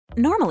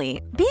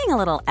Normally, being a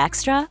little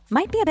extra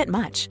might be a bit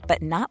much,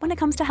 but not when it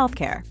comes to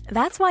healthcare.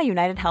 That's why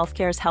United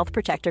Healthcare's Health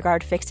Protector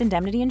Guard fixed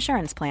indemnity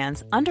insurance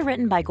plans,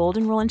 underwritten by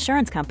Golden Rule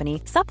Insurance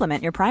Company,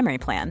 supplement your primary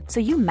plan so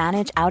you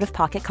manage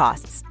out-of-pocket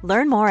costs.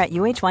 Learn more at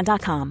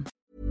uh1.com.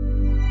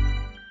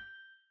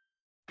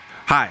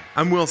 Hi,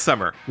 I'm Will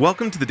Summer.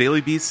 Welcome to the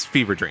Daily Beast's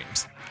Fever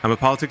Dreams. I'm a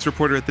politics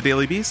reporter at the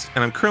Daily Beast,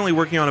 and I'm currently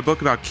working on a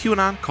book about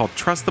QAnon called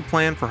Trust the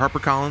Plan for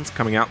HarperCollins,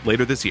 coming out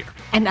later this year.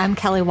 And I'm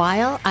Kelly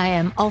Weil. I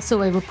am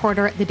also a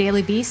reporter at the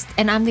Daily Beast,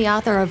 and I'm the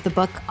author of the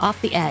book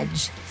Off the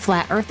Edge: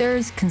 Flat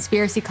Earthers,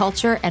 Conspiracy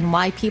Culture, and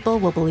Why People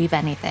Will Believe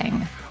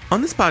Anything.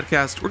 On this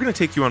podcast, we're going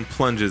to take you on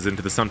plunges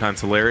into the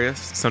sometimes hilarious,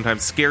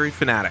 sometimes scary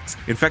fanatics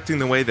infecting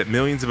the way that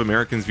millions of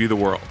Americans view the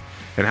world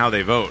and how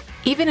they vote.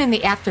 Even in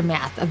the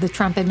aftermath of the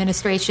Trump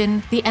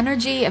administration, the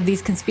energy of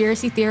these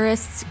conspiracy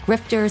theorists,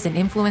 grifters, and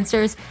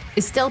influencers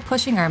is still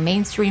pushing our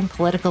mainstream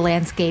political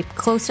landscape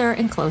closer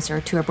and closer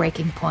to a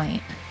breaking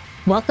point.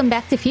 Welcome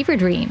back to Fever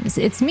Dreams.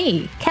 It's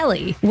me,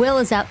 Kelly. Will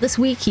is out this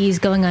week. He's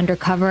going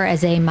undercover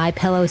as a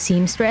MyPillow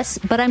seamstress,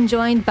 but I'm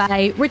joined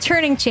by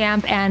returning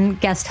champ and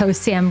guest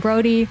host Sam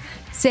Brody.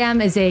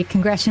 Sam is a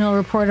congressional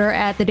reporter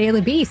at the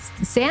Daily Beast.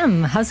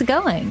 Sam, how's it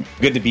going?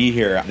 Good to be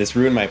here. This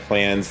ruined my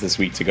plans this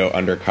week to go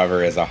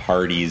undercover as a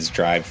Hardee's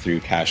drive-through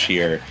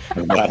cashier.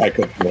 I'm glad I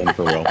could fill in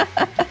for Will.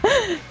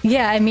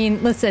 Yeah, I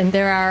mean, listen,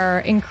 there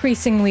are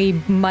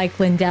increasingly Mike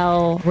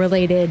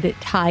Lindell-related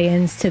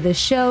tie-ins to the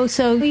show,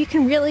 so you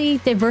can really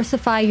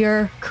diversify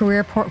your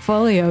career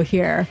portfolio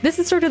here. This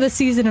is sort of the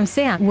season of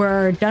Sam.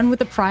 We're done with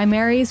the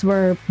primaries,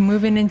 we're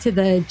moving into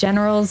the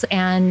generals,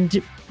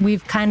 and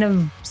we've kind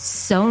of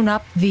sewn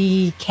up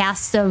the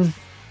cast of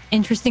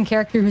interesting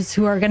characters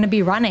who are going to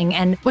be running.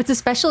 And what's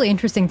especially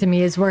interesting to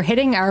me is we're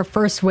hitting our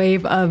first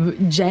wave of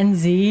Gen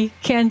Z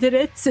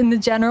candidates in the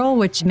general,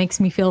 which makes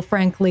me feel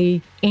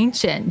frankly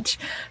ancient.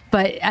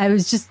 But I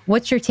was just,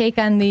 what's your take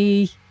on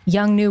the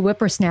young new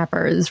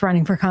whippersnappers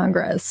running for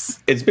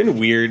Congress? It's been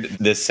weird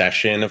this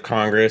session of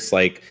Congress.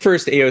 Like,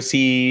 first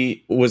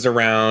AOC was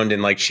around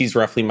and like she's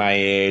roughly my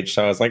age.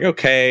 So I was like,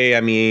 okay,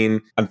 I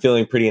mean, I'm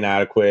feeling pretty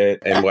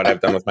inadequate in what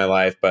I've done with my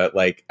life, but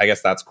like, I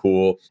guess that's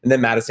cool. And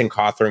then Madison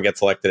Cawthorn gets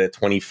elected at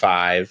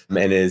 25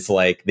 and is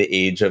like the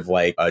age of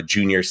like a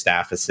junior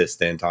staff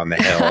assistant on the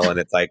Hill. And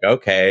it's like,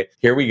 okay,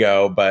 here we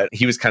go. But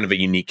he was kind of a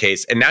unique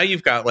case. And now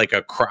you've got like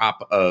a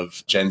crop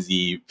of Gen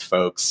Z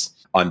folks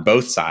on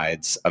both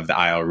sides of the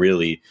aisle,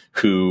 really,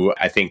 who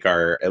I think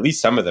are, at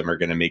least some of them are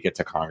going to make it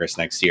to Congress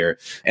next year.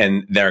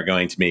 And they're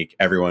going to make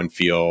everyone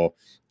feel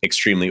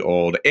extremely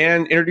old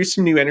and introduce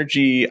some new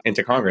energy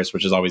into Congress,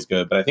 which is always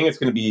good. But I think it's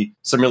going to be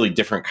some really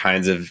different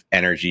kinds of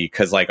energy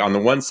because like on the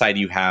one side,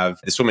 you have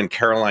this woman,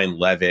 Caroline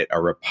Leavitt,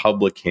 a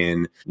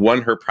Republican,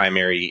 won her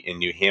primary in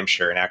New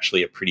Hampshire and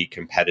actually a pretty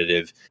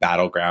competitive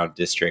battleground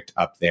district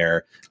up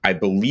there. I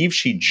believe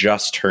she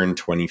just turned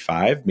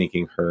 25,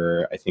 making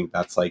her, I think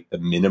that's like the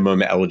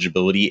minimum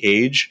eligibility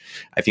age.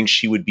 I think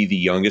she would be the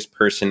youngest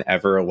person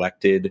ever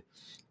elected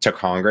to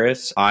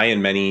Congress. I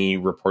and many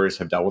reporters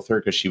have dealt with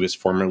her because she was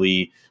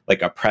formerly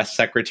like a press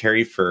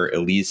secretary for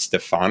Elise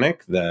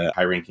Stefanik, the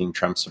high-ranking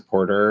Trump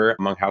supporter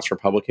among House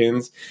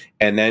Republicans.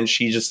 And then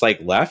she just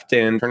like left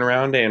and turned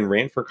around and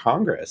ran for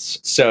Congress.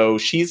 So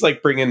she's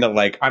like bringing the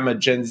like, I'm a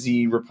Gen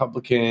Z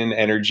Republican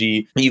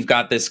energy. You've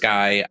got this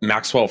guy,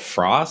 Maxwell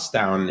Frost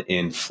down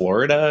in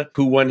Florida,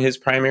 who won his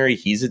primary.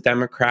 He's a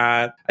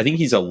Democrat. I think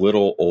he's a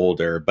little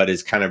older, but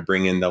is kind of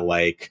bringing the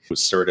like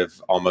sort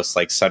of almost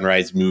like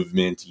Sunrise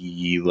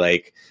Movement-y,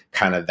 like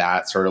kind of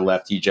that sort of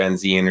lefty Gen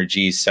Z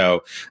energy.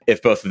 So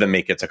if both of them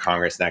make it to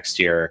Congress next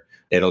year,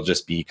 it'll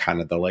just be kind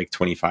of the like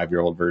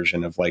 25-year-old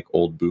version of like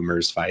old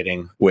boomers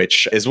fighting,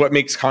 which is what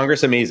makes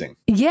Congress amazing.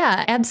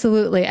 Yeah,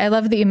 absolutely. I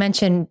love that you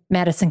mentioned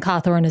Madison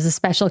Cawthorn as a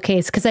special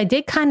case because I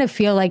did kind of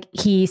feel like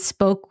he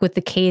spoke with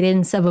the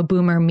cadence of a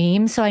boomer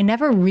meme. So I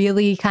never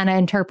really kind of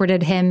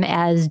interpreted him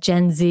as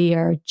Gen Z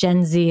or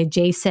Gen Z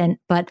adjacent.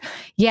 But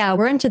yeah,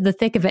 we're into the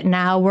thick of it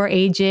now. We're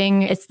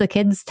aging. It's the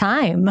kids'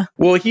 time.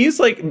 Well, he's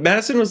like,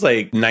 Madison was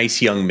like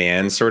nice young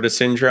man sort of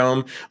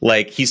syndrome.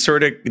 Like he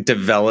sort of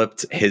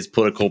developed his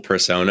political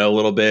persona a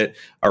little bit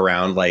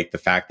around like the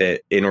fact that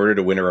in order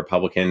to win a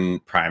Republican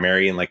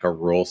primary in like a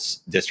rural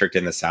district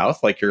in the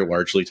South, like you're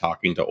largely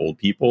talking to old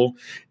people.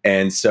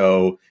 And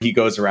so he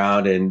goes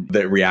around and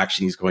the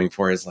reaction he's going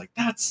for is like,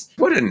 that's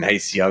what a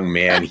nice young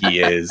man he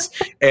is.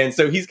 And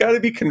so he's got to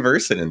be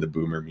conversant in the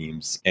boomer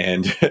memes.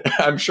 And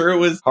I'm sure it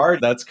was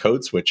hard. That's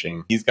code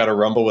switching. He's got to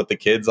rumble with the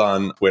kids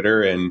on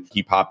Twitter and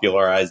he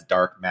popularized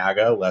Dark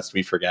MAGA, lest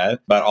we forget,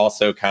 but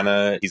also kind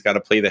of he's got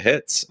to play the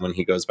hits when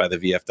he goes by the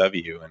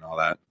VFW and all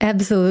that.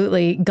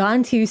 Absolutely.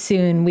 Gone too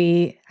soon.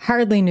 We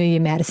hardly knew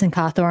you, Madison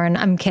Cawthorn.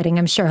 I'm kidding.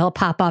 I'm sure he'll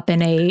pop up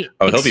in a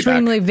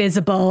extremely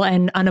visible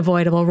and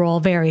unavoidable role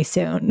very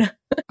soon.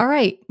 All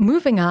right,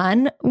 moving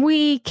on.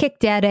 We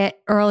kicked at it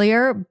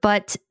earlier,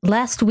 but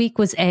last week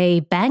was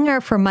a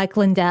banger for Mike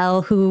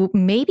Lindell, who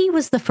maybe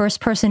was the first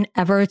person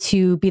ever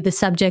to be the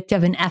subject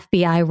of an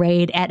FBI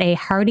raid at a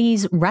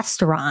Hardee's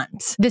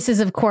restaurant. This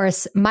is, of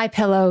course,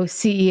 MyPillow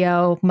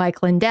CEO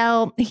Mike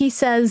Lindell. He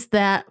says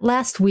that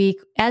last week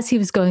as he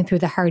was going through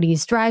the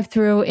Hardee's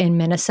drive-thru in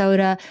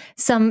Minnesota,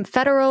 some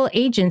federal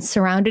agents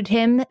surrounded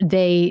him.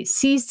 They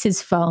seized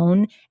his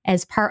phone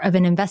as part of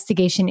an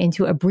investigation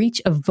into a breach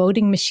of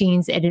voting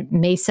machines in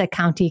Mesa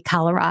County,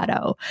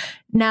 Colorado.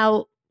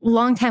 Now,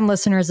 longtime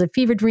listeners of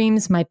Fever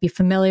Dreams might be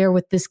familiar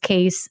with this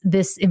case.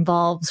 This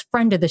involves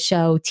friend of the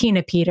show,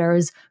 Tina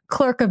Peters,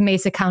 clerk of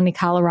Mesa County,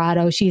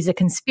 Colorado. She's a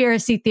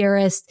conspiracy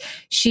theorist.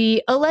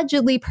 She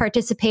allegedly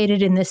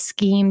participated in this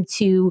scheme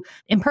to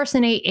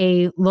impersonate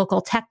a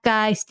local tech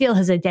guy, steal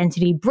his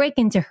identity, break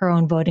into her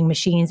own voting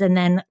machines, and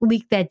then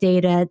leak that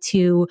data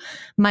to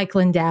Mike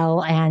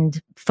Lindell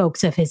and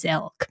folks of his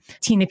ilk.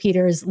 Tina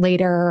Peters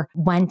later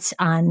went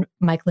on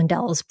Mike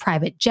Lindell's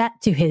private jet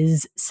to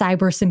his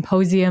cyber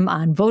symposium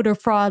on voter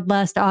fraud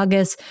last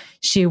August.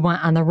 She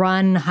went on the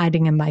run,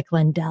 hiding in Mike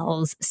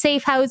Lindell's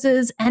safe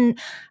houses. And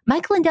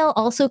Mike Lindell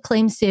also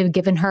claims to have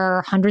given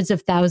her hundreds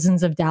of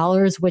thousands of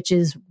dollars, which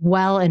is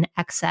well in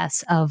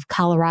excess of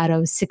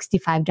Colorado's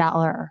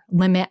 $65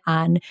 limit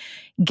on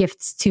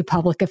gifts to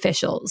public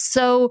officials.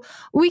 So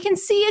we can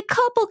see a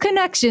couple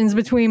connections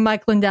between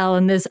Mike Lindell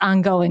and this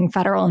ongoing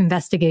federal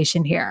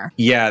investigation here.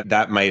 Yeah,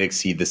 that might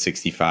exceed the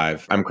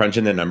 65. I'm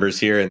crunching the numbers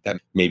here, and that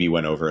maybe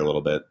went over a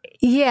little bit.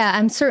 Yeah,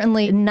 I'm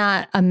certainly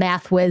not a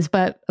math whiz,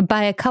 but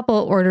by a couple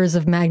orders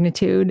of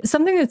magnitude.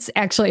 Something that's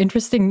actually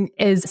interesting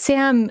is,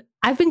 Sam,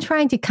 I've been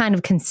trying to kind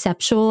of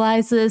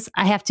conceptualize this.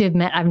 I have to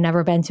admit, I've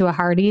never been to a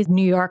Hardee's.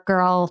 New York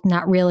girl,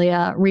 not really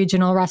a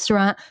regional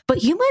restaurant,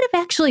 but you might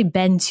have actually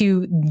been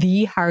to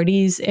the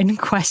Hardee's in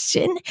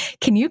question.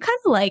 Can you kind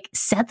of like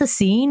set the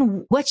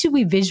scene? What should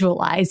we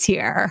visualize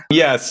here?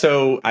 Yeah,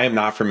 so I am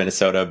not from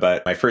Minnesota,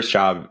 but my first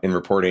job in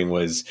reporting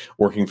was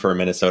working for a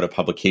Minnesota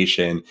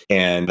publication,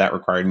 and that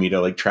required me to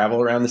like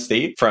travel around the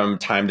state from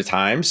time to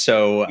time.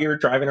 So you're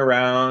driving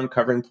around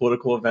covering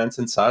political events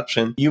and such,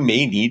 and you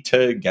may need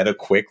to get a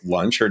quick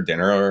lunch or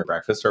dinner or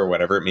breakfast or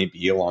whatever it may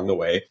be along the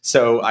way.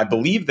 So I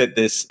believe that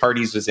this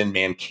Hardee's was in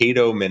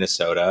Mankato,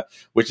 Minnesota,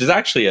 which is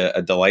actually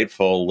a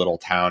delightful little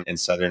town in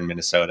southern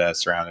Minnesota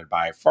surrounded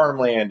by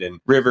farmland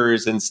and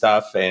rivers and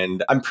stuff.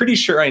 And I'm pretty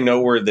sure I know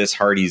where this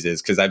Hardee's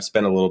is because I've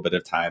spent a little bit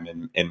of time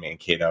in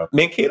Mankato.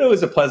 Mankato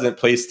is a pleasant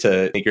place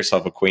to make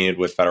yourself acquainted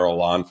with federal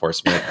law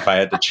enforcement. If I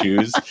had to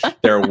choose,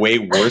 there are way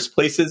worse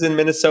places in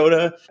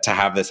Minnesota to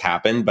have this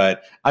happen,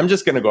 but I'm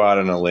just going to go out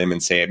on a limb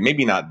and say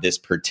maybe not this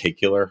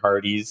particular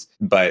Hardee's,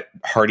 but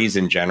Hardee's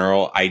in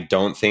general. I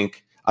don't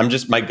think,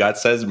 my gut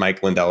says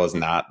Mike Lindell is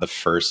not the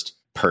first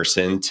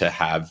person to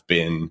have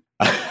been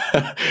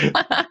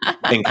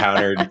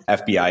encountered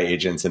FBI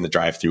agents in the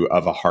drive-thru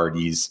of a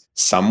Hardee's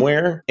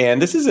somewhere.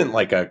 And this isn't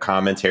like a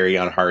commentary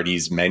on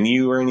Hardee's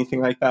menu or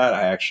anything like that.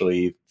 I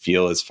actually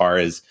feel as far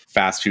as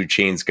fast food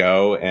chains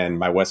go, and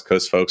my West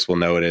Coast folks will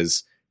know it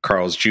as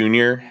Carl's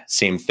Jr.,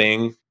 same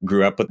thing.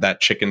 Grew up with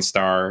that Chicken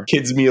Star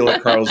kids meal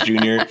at Carl's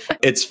Jr.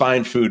 It's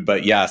fine food,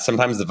 but yeah,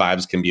 sometimes the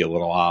vibes can be a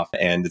little off,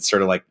 and it's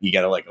sort of like you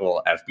get a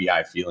little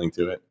FBI feeling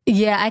to it.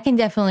 Yeah, I can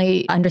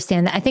definitely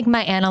understand that. I think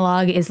my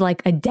analog is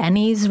like a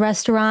Denny's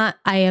restaurant.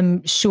 I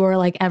am sure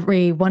like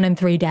every 1 in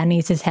 3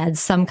 Denny's has had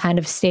some kind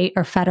of state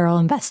or federal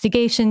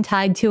investigation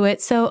tied to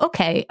it. So,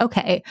 okay.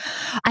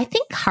 I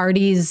think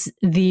Hardee's,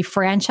 the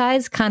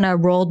franchise, kind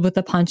of rolled with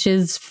the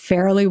punches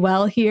fairly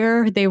well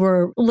here. They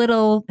were a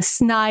little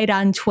snide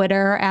on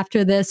Twitter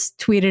after this,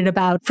 tweeted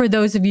about, for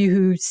those of you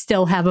who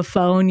still have a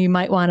phone, you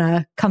might want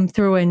to come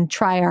through and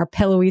try our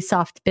pillowy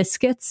soft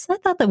biscuits. I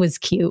thought that was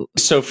cute.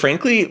 So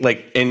frankly,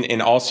 like in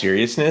all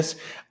seriousness,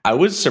 I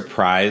was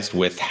surprised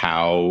with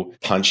how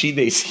punchy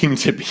they seem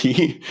to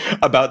be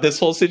about this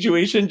whole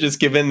situation, just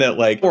given that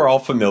like we're all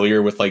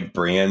familiar with like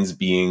brands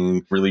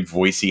being really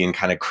voicey and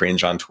kind of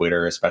cringe on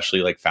Twitter,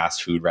 especially like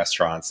fast food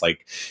restaurants,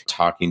 like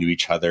talking to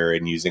each other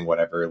and using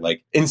whatever,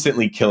 like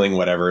instantly killing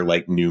whatever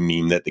like new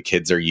meme that the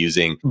kids are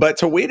using. But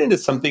to wade into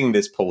something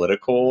this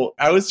political,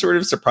 I was sort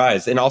of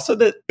surprised. And also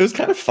that it was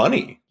kind of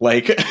funny.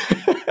 Like,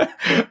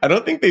 I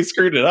don't think they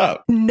screwed it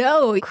up.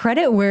 No,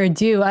 credit where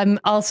due. I'm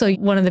also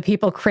one of the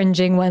people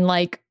cringing when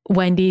like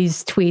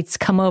Wendy's tweets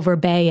come over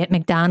Bay at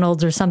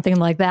McDonald's or something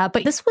like that.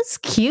 But this was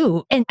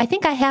cute. And I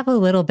think I have a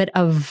little bit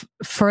of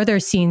further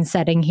scene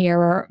setting here,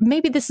 or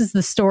maybe this is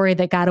the story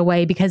that got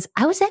away, because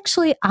I was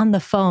actually on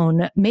the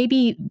phone,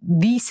 maybe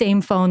the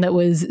same phone that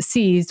was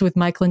seized with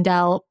Mike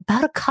Lindell,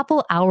 about a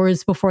couple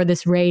hours before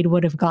this raid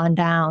would have gone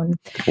down.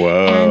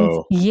 Whoa.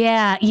 And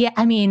yeah.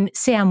 I mean,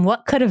 Sam,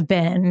 what could have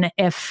been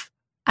if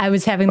I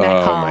was having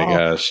that call? Oh my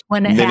gosh.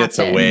 When it minutes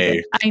happened.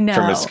 away I know.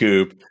 From a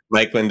scoop.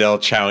 Mike Lindell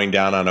chowing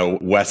down on a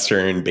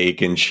Western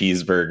bacon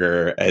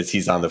cheeseburger as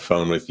he's on the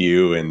phone with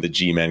you and the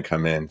G-men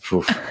come in.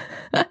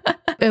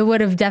 It would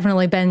have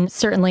definitely been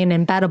certainly an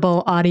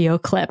embeddable audio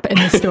clip in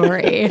the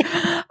story.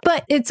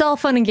 But it's all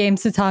fun and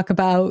games to talk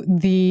about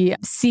the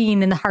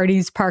scene in the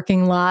Hardee's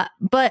parking lot.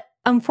 But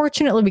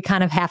unfortunately, we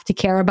kind of have to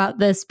care about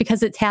this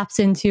because it taps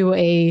into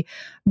a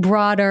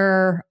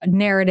broader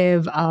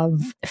narrative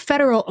of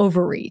federal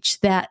overreach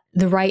that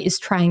the right is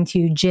trying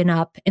to gin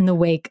up in the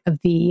wake of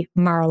the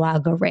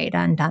Mar-a-Lago raid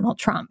on Donald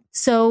Trump.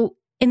 So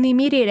In the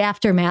immediate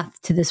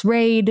aftermath to this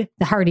raid,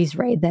 the Hardee's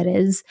raid, that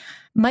is,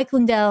 Mike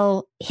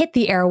Lindell hit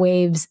the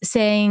airwaves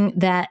saying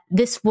that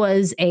this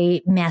was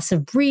a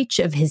massive breach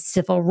of his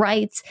civil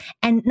rights.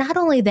 And not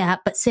only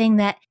that, but saying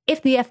that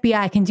if the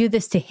FBI can do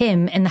this to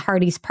him in the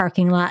Hardee's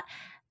parking lot,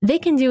 they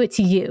can do it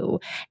to you.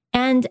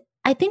 And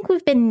I think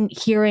we've been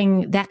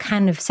hearing that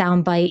kind of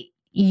soundbite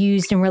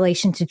used in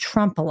relation to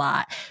Trump a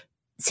lot.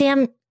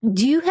 Sam,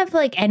 do you have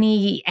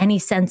any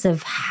sense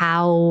of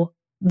how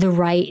the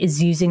right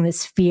is using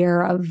this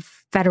fear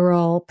of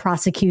federal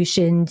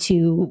prosecution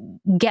to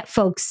get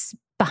folks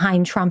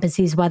behind Trump as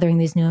he's weathering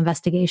these new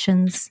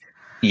investigations?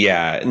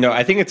 Yeah, no,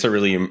 I think it's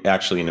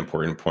actually an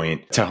important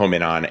point to home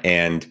in on.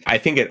 And I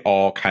think it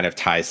all kind of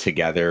ties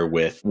together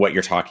with what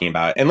you're talking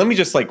about. And let me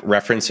just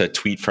reference a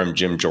tweet from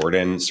Jim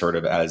Jordan, sort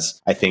of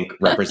as I think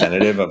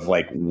representative of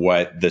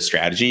what the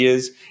strategy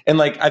is.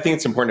 And I think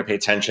it's important to pay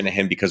attention to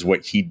him because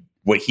what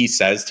he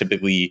says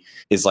typically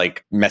is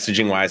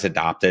messaging wise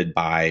adopted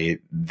by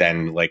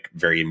then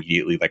very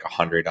immediately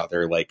 100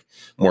 other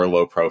more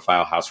low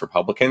profile House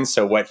Republicans.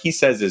 So what he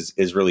says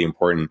is really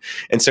important.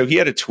 And so he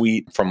had a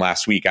tweet from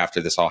last week after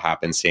this all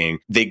happened saying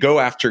they go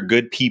after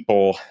good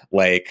people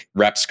like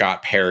Rep.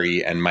 Scott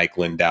Perry and Mike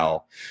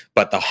Lindell,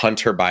 but the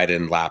Hunter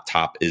Biden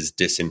laptop is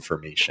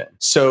disinformation.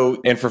 So,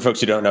 and for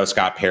folks who don't know,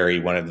 Scott Perry,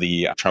 one of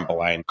the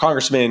Trump-aligned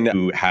congressmen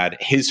who had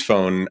his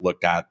phone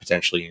looked at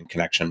potentially in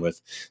connection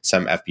with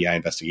some FBI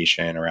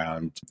investigation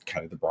around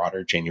kind of the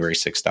broader January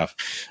 6th stuff.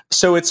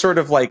 So it's sort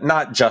of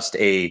not just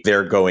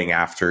they're going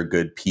after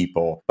good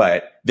people,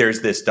 but there's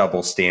this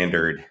double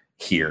standard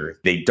here.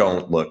 They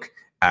don't look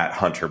at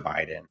Hunter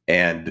Biden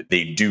and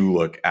they do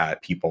look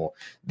at people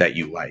that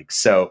you like.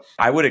 So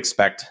I would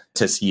expect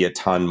to see a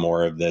ton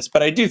more of this,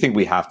 but I do think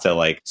we have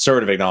to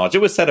sort of acknowledge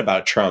it was said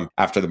about Trump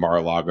after the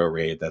Mar-a-Lago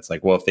raid. That's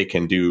well, if they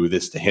can do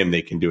this to him,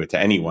 they can do it to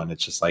anyone.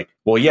 It's just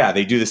well, yeah,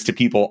 they do this to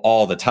people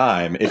all the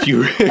time. If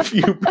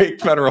you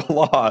break federal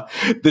law,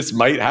 this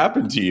might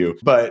happen to you.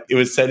 But it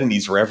was said in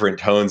these reverent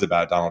tones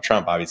about Donald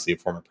Trump, obviously a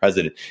former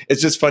president.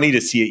 It's just funny to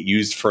see it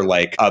used for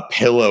a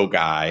pillow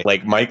guy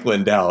like Mike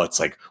Lindell.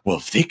 It's well,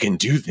 if they can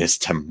do this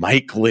to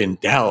Mike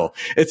Lindell,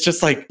 it's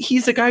just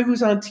he's a guy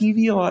who's on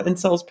TV a lot and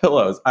sells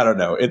pillows. I don't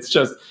know. It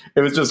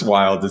was just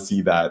wild to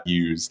see that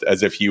used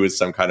as if he was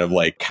some kind of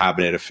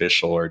cabinet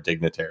official or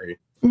dignitary.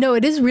 No,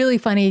 it is really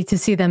funny to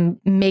see them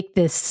make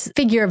this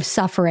figure of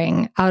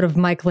suffering out of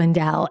Mike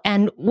Lindell.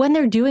 And when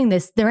they're doing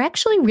this, they're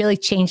actually really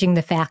changing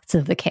the facts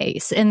of the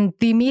case. In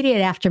the immediate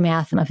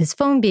aftermath of his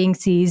phone being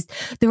seized,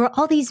 there were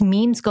all these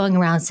memes going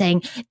around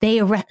saying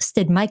they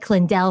arrested Mike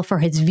Lindell for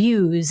his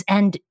views.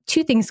 And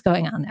two things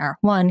going on there.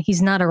 One,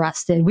 he's not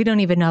arrested. We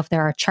don't even know if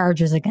there are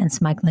charges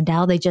against Mike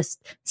Lindell. They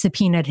just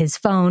subpoenaed his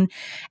phone.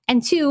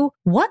 And two,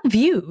 what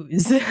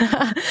views?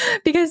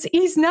 Because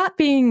he's not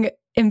being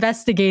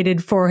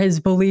investigated for his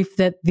belief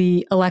that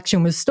the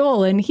election was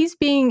stolen. He's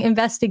being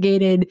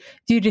investigated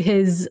due to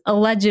his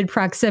alleged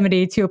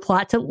proximity to a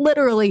plot to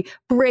literally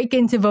break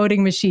into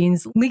voting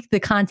machines, leak the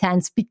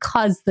contents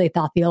because they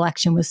thought the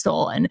election was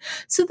stolen.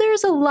 So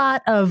there's a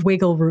lot of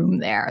wiggle room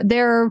there.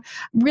 They're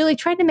really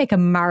trying to make a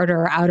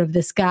martyr out of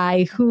this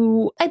guy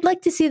who I'd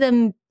like to see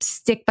them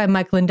stick by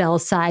Mike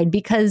Lindell's side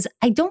because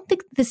I don't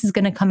think this is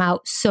going to come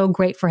out so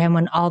great for him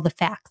when all the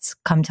facts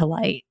come to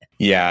light.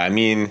 Yeah, I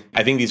mean,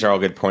 I think these are all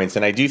good points.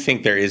 And I do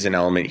think there is an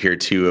element here,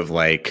 too, of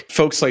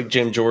folks like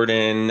Jim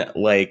Jordan,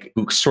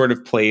 who sort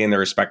of play in the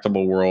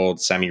respectable world,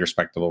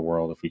 semi-respectable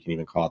world, if we can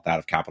even call it that,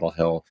 of Capitol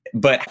Hill,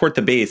 but court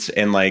the base.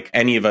 And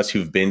any of us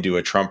who've been to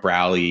a Trump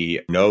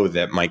rally know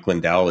that Mike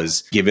Lindell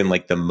is given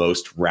the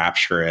most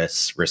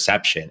rapturous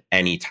reception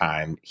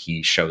anytime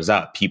he shows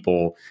up.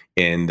 People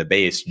in the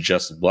base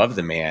just love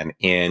the man.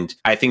 And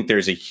I think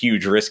there's a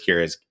huge risk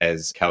here,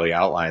 as Kelly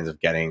outlines,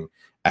 of getting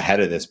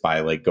ahead of this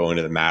by going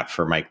to the mat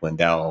for Mike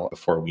Lindell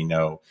before we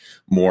know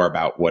more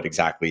about what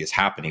exactly is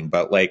happening.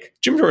 But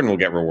Jim Jordan will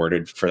get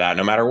rewarded for that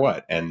no matter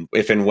what. And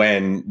if and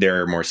when there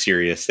are more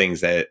serious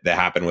things that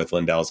happen with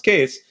Lindell's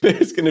case,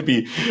 there's going to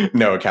be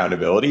no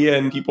accountability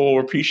and people will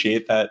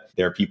appreciate that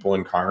there are people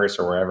in Congress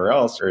or wherever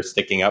else are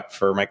sticking up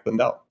for Mike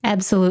Lindell.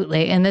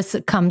 Absolutely. And this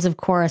comes, of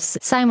course,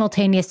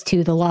 simultaneous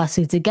to the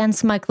lawsuits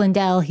against Mike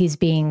Lindell. He's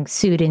being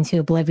sued into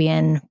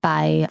oblivion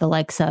by the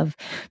likes of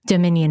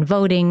Dominion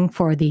Voting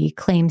for the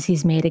claims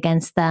he's made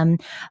against them.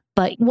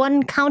 But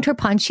one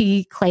counterpunch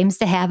he claims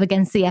to have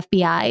against the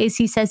FBI is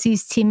he says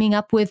he's teaming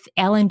up with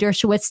Alan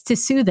Dershowitz to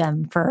sue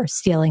them for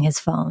stealing his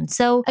phone.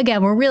 So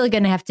again, we're really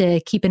going to have to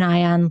keep an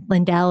eye on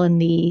Lindell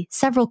and the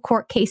several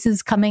court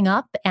cases coming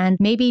up. And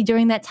maybe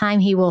during that time,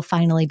 he will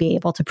finally be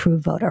able to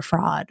prove voter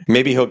fraud.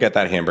 Maybe he'll get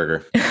that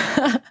hamburger.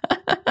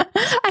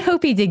 I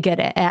hope he did get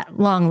it at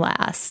long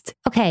last.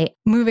 Okay,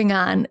 moving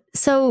on.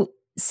 So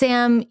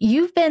Sam,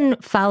 you've been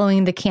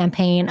following the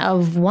campaign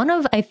of one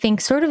of, I think,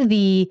 sort of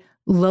the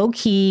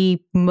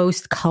low-key,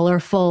 most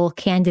colorful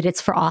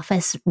candidates for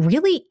office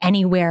really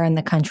anywhere in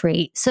the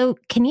country. So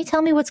can you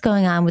tell me what's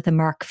going on with the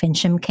Mark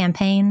Finchem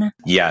campaign?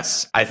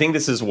 Yes. I think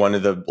this is one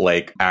of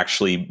the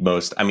actually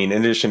most, in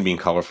addition to being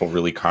colorful,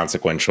 really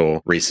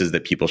consequential races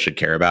that people should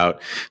care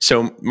about.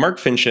 So Mark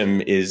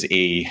Finchem is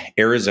a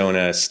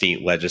Arizona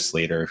state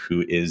legislator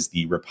who is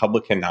the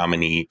Republican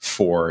nominee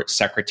for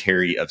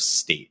Secretary of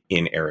State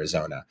in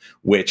Arizona,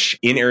 which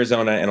in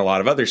Arizona and a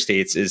lot of other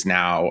states is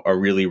now a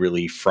really,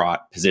 really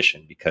fraught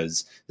position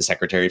because the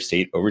Secretary of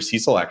State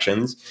oversees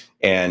elections.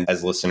 And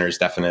as listeners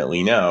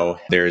definitely know,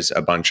 there's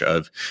a bunch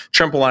of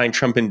Trump-aligned,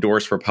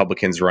 Trump-endorsed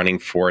Republicans running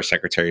for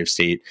Secretary of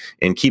State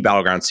in key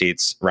battleground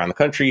states around the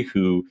country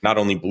who not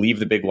only believe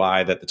the big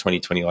lie that the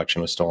 2020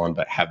 election was stolen,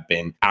 but have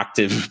been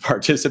active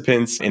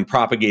participants in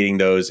propagating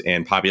those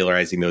and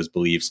popularizing those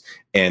beliefs.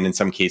 And in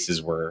some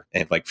cases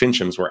like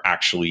Finchem's, were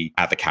actually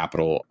at the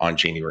Capitol on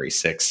January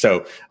 6th.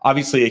 So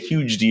obviously a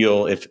huge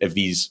deal if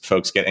these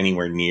folks get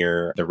anywhere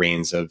near the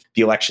reins of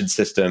the election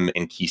system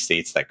in key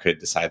states that could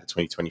decide the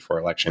 2024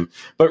 election.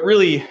 But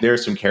really, there are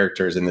some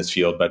characters in this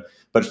field, but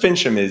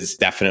Finchem is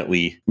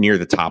definitely near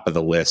the top of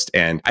the list.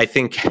 And I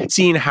think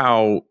seeing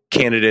how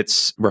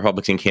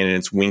Republican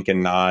candidates wink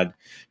and nod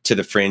to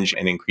the fringe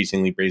in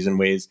increasingly brazen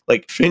ways,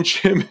 like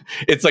Finchem,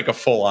 it's like a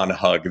full-on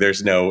hug.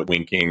 There's no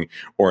winking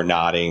or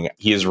nodding.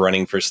 He is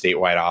running for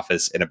statewide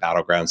office in a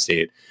battleground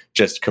state,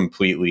 just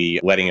completely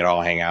letting it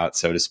all hang out,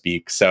 so to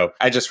speak. So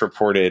I just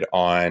reported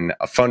on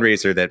a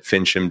fundraiser that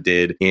Finchem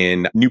did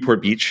in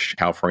Newport Beach,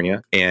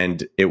 California,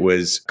 and it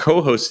was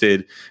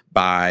co-hosted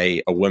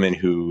by a woman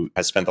who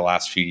has spent the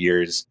last few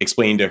years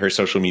explaining to her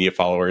social media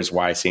followers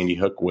why Sandy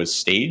Hook was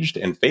staged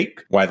and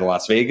fake, why the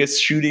Las Vegas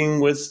shooting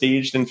was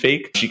staged and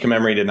fake. She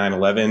commemorated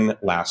 9/11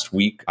 last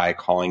week by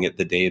calling it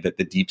the day that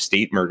the deep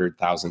state murdered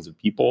thousands of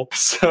people.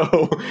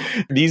 So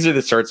these are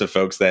the sorts of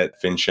folks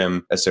that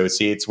Finchem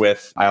associates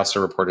with. I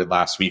also reported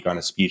last week on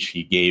a speech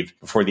he gave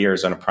before the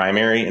Arizona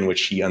primary in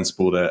which he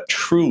unspooled a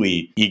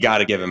truly, you got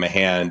to give him a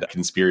hand,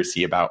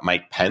 conspiracy about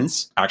Mike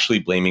Pence, actually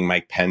blaming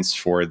Mike Pence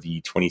for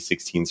the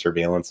 2016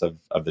 surveillance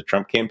of the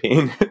Trump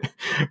campaign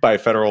by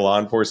federal law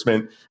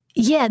enforcement.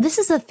 Yeah, this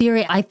is a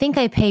theory. I think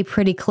I pay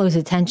pretty close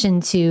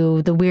attention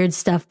to the weird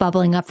stuff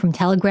bubbling up from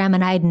Telegram,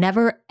 and I had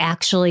never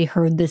actually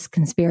heard this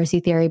conspiracy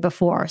theory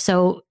before.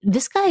 So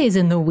this guy is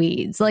in the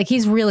weeds. Like,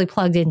 he's really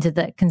plugged into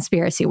the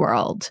conspiracy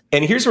world.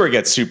 And here's where it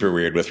gets super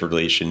weird with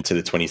relation to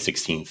the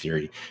 2016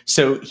 theory.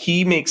 So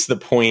he makes the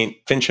point,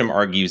 Finchem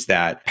argues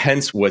that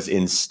Pence was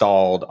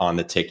installed on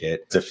the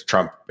ticket, as if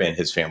Trump and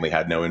his family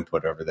had no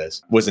input over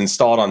this, was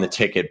installed on the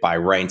ticket by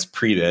Reince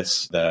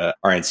Priebus, the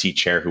RNC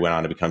chair who went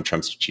on to become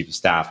Trump's chief of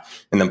staff,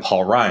 and then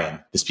Paul Ryan,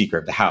 the Speaker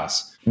of the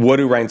House. What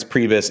do Reince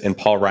Priebus and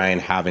Paul Ryan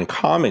have in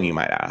common, you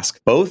might ask?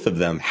 Both of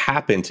them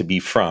happen to be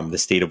from the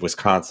state of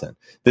Wisconsin.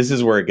 This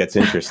is where it gets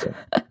interesting.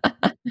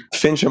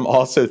 Finchem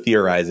also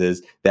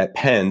theorizes that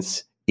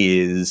Pence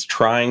is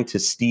trying to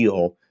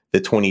steal the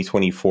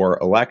 2024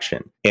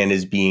 election and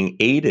is being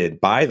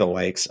aided by the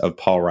likes of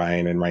Paul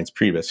Ryan and Reince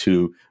Priebus,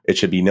 who, it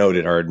should be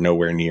noted, are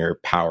nowhere near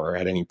power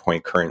at any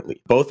point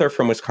currently. Both are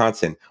from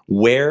Wisconsin.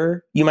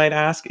 Where, you might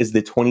ask, is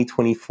the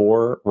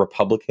 2024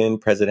 Republican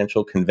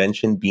presidential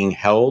convention being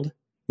held?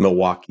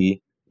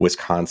 Milwaukee,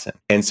 Wisconsin.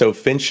 And so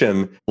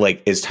Finchem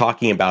is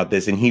talking about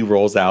this, and he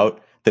rolls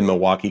out the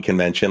Milwaukee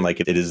convention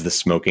like it is the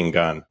smoking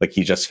gun. Like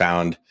he just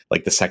found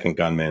the second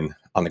gunman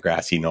on the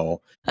grassy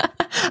knoll.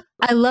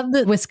 I love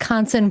the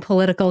Wisconsin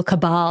political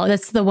cabal.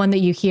 That's the one that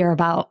you hear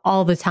about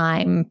all the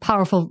time.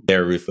 Powerful.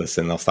 They're ruthless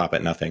and they'll stop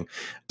at nothing.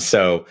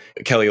 So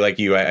Kelly, like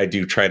you, I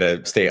do try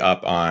to stay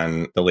up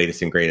on the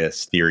latest and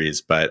greatest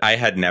theories, but I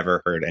had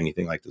never heard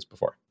anything like this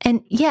before.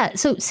 And yeah,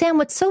 so Sam,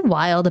 what's so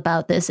wild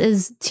about this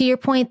is, to your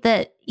point,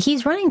 that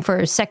he's running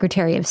for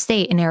Secretary of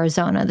State in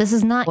Arizona. This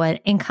is not an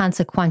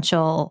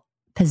inconsequential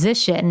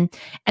position.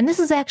 And this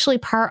is actually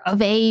part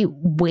of a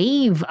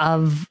wave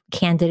of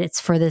candidates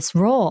for this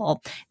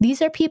role.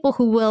 These are people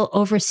who will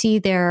oversee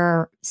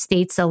their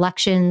state's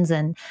elections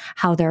and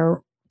how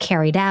they're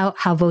carried out,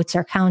 how votes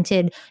are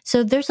counted.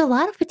 So there's a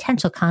lot of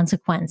potential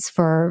consequence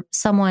for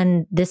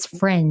someone this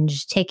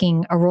fringe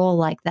taking a role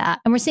like that.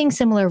 And we're seeing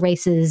similar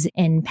races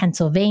in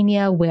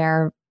Pennsylvania,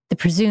 where the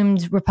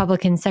presumed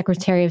Republican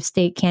Secretary of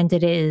State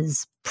candidate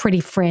is pretty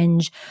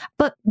fringe.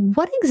 But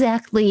what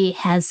exactly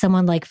has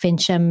someone like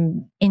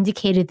Finchem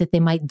indicated that they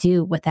might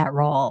do with that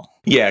role?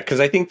 Yeah, because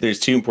I think there's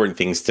two important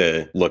things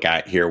to look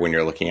at here when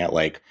you're looking at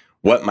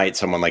what might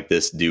someone like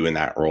this do in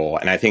that role.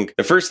 And I think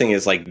the first thing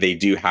is they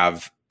do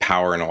have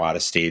power in a lot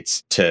of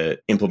states to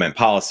implement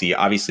policy.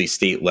 Obviously,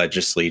 state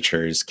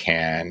legislatures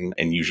can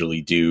and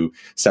usually do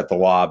set the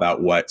law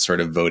about what sort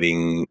of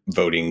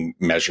voting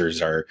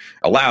measures are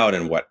allowed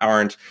and what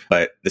aren't.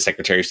 But the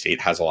Secretary of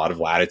State has a lot of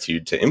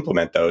latitude to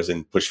implement those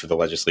and push for the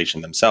legislation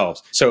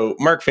themselves. So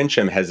Mark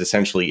Finchem has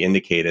essentially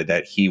indicated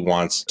that he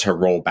wants to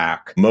roll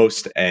back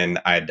most, and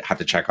I'd have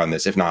to check on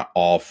this, if not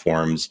all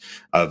forms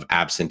of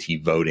absentee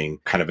voting,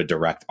 kind of a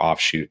direct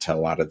offshoot to a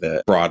lot of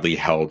the broadly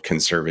held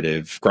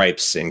conservative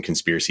gripes and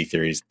conspiracy conspiracy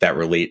theories that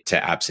relate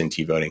to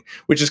absentee voting,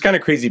 which is kind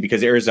of crazy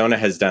because Arizona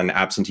has done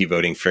absentee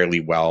voting fairly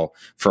well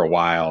for a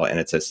while, and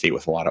it's a state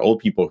with a lot of old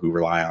people who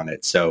rely on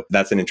it. So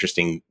that's an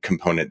interesting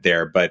component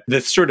there. But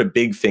the sort of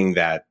big thing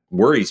that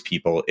worries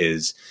people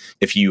is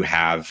if you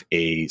have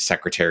a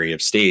Secretary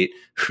of State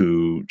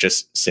who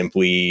just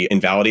simply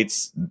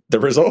invalidates the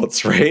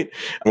results, right?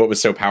 What was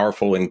so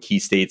powerful in key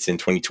states in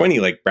 2020,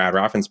 like Brad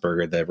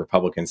Raffensperger, the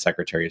Republican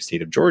Secretary of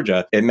State of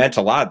Georgia, it meant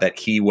a lot that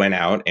he went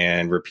out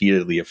and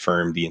repeatedly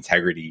affirmed the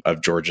integrity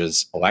of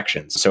Georgia's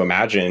elections. So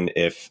imagine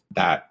if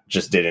that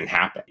just didn't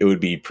happen. It would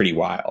be pretty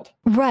wild.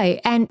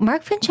 Right. And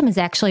Mark Finchem has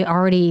actually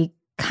already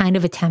kind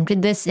of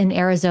attempted this in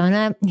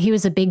Arizona. He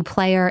was a big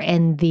player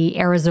in the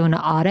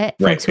Arizona audit.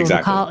 Right, Folks will exactly.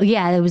 recall.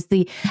 Yeah, it was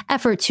the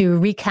effort to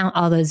recount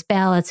all those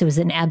ballots. It was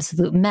an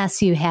absolute mess.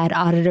 You had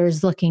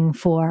auditors looking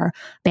for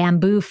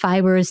bamboo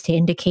fibers to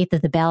indicate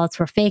that the ballots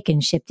were fake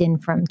and shipped in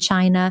from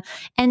China.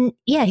 And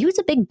yeah, he was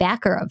a big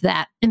backer of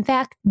that. In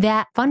fact,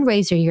 that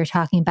fundraiser you're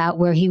talking about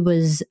where he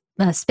was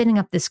spinning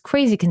up this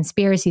crazy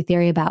conspiracy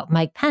theory about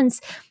Mike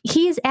Pence,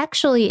 he's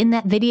actually in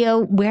that video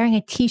wearing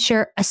a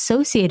t-shirt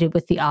associated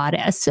with the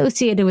audit,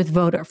 associated with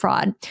voter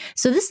fraud.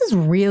 So this is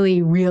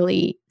really,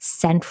 really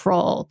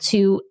central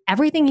to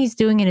everything he's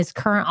doing in his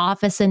current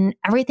office and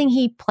everything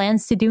he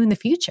plans to do in the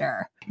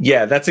future.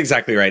 Yeah, that's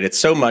exactly right. It's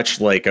so much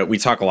like we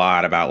talk a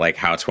lot about like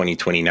how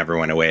 2020 never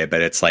went away,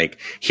 but it's like,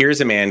 here's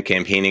a man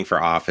campaigning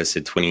for office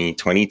in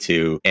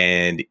 2022,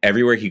 and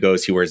everywhere he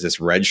goes, he wears this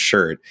red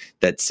shirt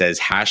that says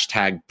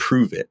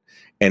 #prove it.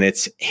 And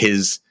it's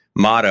his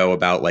motto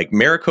about like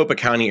Maricopa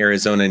County,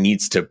 Arizona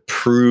needs to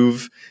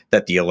prove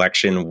that the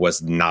election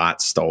was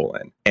not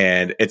stolen.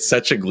 And it's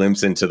such a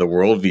glimpse into the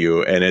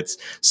worldview. And it's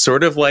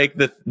sort of like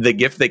the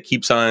gift that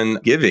keeps on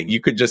giving. You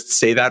could just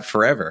say that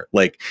forever.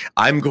 Like,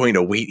 I'm going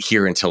to wait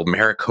here until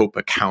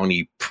Maricopa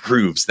County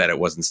proves that it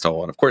wasn't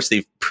stolen. Of course,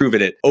 they've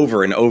proven it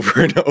over and over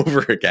and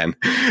over again.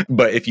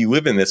 But if you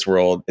live in this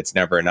world, it's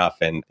never enough.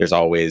 And there's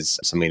always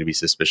something to be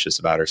suspicious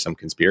about or some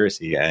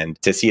conspiracy. And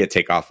to see it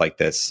take off like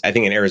this, I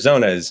think in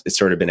Arizona it's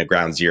sort of been a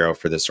ground zero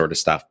for this sort of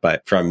stuff.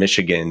 But from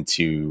Michigan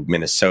to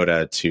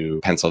Minnesota to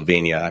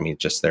Pennsylvania, I mean,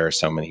 just there are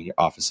so many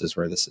offices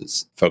where this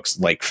is folks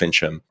like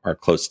Finchem are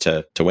close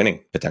to winning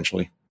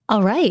potentially.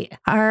 All right.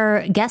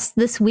 Our guest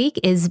this week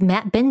is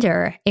Matt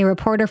Binder, a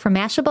reporter for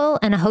Mashable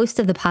and a host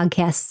of the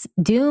podcasts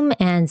Doom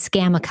and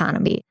Scam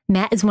Economy.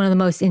 Matt is one of the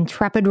most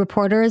intrepid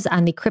reporters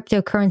on the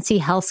cryptocurrency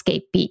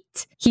hellscape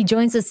beat. He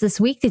joins us this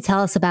week to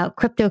tell us about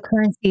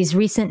cryptocurrency's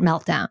recent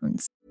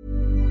meltdowns.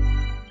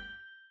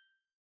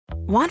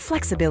 Want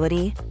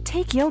flexibility?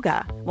 Take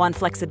yoga. Want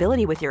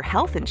flexibility with your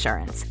health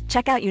insurance?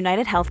 Check out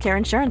United Healthcare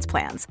Insurance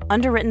Plans.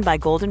 Underwritten by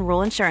Golden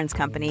Rule Insurance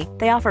Company,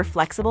 they offer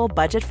flexible,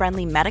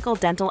 budget-friendly medical,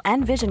 dental,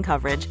 and vision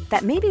coverage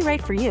that may be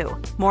right for you.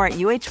 More at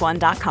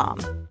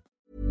uh1.com.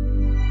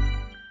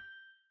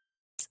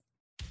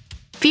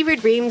 Fever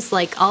Dreams,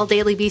 like all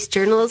Daily Beast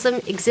journalism,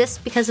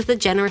 exist because of the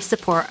generous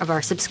support of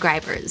our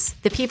subscribers,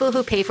 the people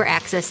who pay for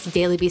access to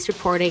Daily Beast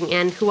reporting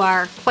and who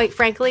are, quite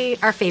frankly,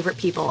 our favorite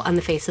people on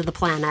the face of the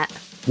planet.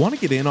 Want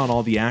to get in on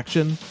all the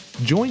action?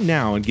 Join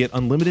now and get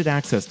unlimited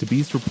access to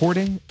Beast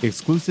reporting,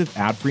 exclusive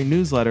ad-free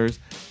newsletters,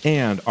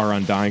 and our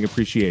undying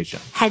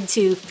appreciation. Head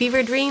to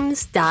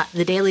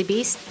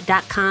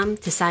feverdreams.thedailybeast.com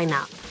to sign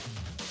up.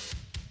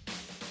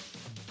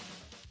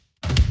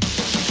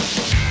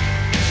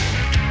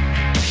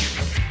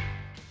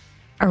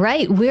 All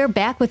right, we're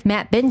back with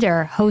Matt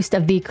Binder, host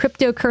of the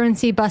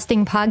cryptocurrency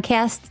busting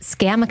podcast,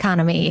 Scam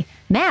Economy.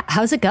 Matt,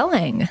 how's it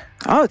going?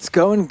 Oh, it's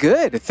going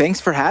good.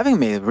 Thanks for having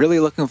me. Really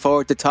looking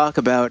forward to talk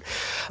about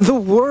the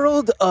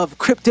world of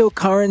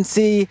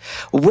cryptocurrency,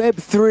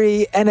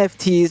 Web3,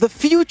 NFTs, the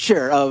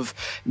future of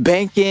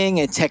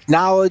banking and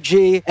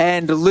technology,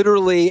 and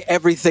literally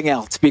everything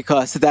else,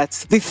 because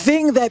that's the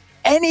thing that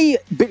any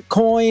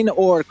Bitcoin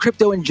or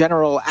crypto in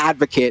general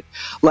advocate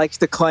likes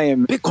to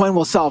claim. Bitcoin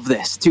will solve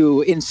this,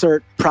 to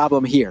insert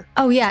problem here.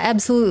 Oh, yeah,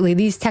 absolutely.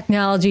 These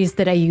technologies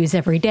that I use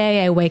every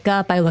day, I wake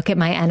up, I look at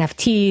my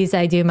NFTs,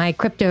 I do my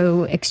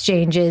crypto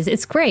exchanges.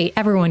 It's great.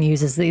 Everyone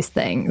uses these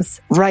things.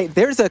 Right.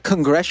 There's a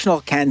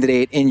congressional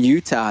candidate in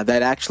Utah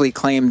that actually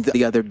claimed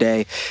the other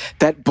day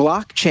that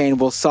blockchain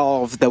will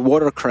solve the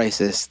water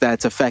crisis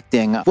that's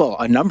affecting, well,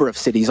 a number of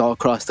cities all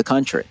across the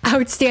country.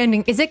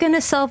 Outstanding. Is it going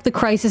to solve the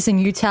crisis in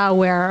Utah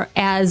where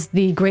as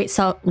the Great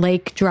Salt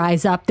Lake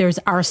dries up, there's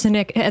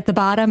arsenic at the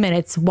bottom and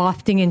it's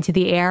wafting into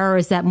the air? Or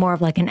is that more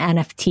of like an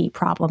NFT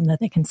problem that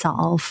they can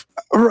solve?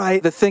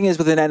 Right. The thing is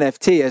with an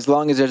NFT, as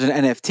long as there's an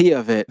NFT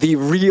of it, the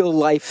real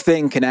life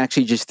thing can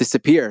actually just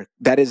disappear.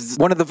 That is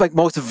one of the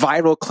most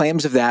viral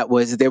claims of that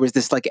was there was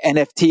this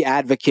NFT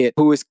advocate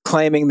who was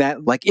claiming that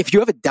if you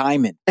have a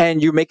diamond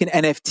and you make an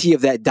NFT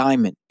of that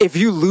diamond, if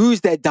you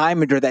lose that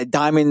diamond or that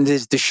diamond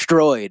is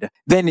destroyed,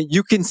 then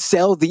you can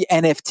sell the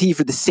NFT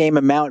for the same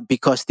amount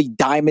because the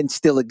diamond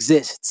still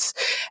exists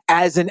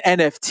as an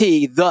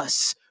NFT,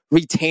 thus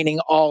retaining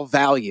all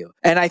value.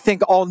 And I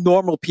think all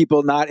normal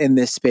people not in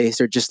this space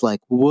are just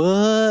like,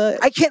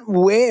 what? I can't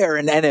wear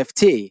an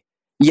NFT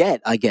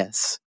yet, I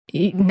guess.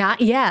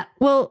 Not yet.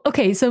 Well,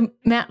 okay. So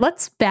Matt,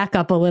 let's back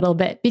up a little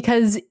bit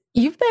because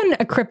you've been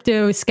a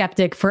crypto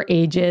skeptic for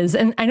ages.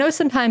 And I know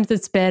sometimes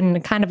it's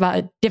been kind of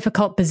a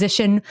difficult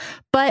position,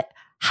 but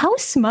how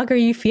smug are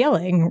you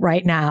feeling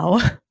right now?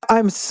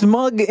 I'm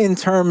smug in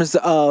terms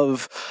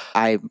of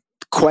I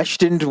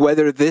questioned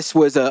whether this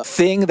was a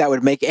thing that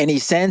would make any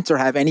sense or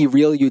have any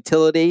real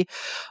utility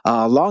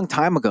a long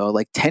time ago,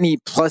 like 10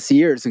 plus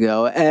years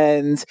ago.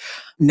 And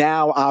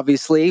now,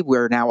 obviously,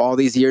 we're now all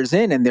these years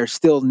in and there's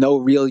still no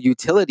real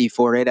utility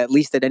for it, at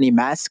least at any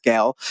mass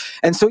scale.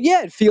 And so,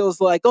 yeah, it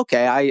feels like,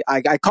 okay,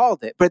 I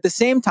called it. But at the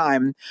same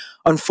time,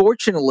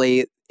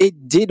 unfortunately,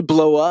 it did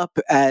blow up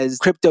as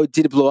crypto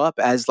did blow up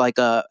as like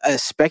a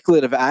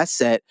speculative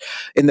asset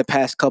in the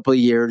past couple of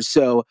years.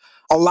 So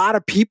a lot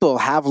of people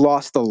have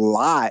lost a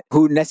lot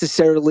who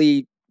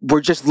necessarily were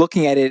just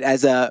looking at it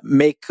as a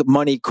make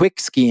money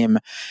quick scheme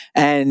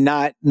and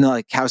not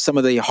like how some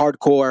of the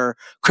hardcore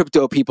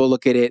crypto people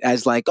look at it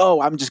as like, oh,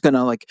 I'm just going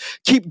to like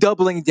keep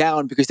doubling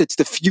down because it's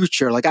the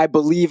future. Like I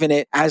believe in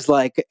it as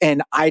like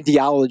an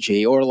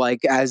ideology or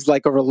like as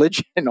like a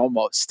religion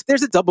almost.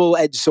 There's a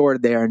double-edged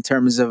sword there in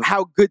terms of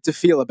how good to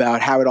feel about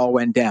how it all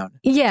went down.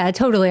 Yeah,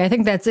 totally. I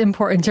think that's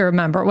important to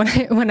remember.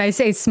 When I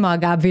say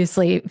smug,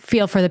 obviously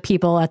feel for the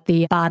people at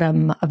the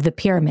bottom of the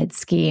pyramid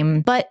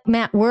scheme. But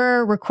Matt,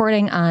 we're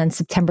recording on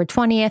September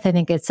 20th. I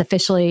think it's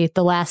officially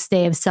the last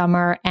day of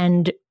summer,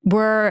 and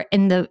we're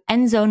in the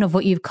end zone of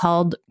what you've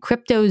called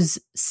crypto's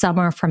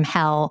summer from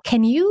hell.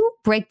 Can you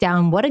break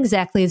down what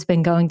exactly has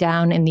been going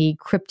down in the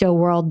crypto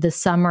world this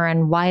summer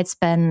and why it's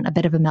been a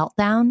bit of a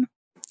meltdown?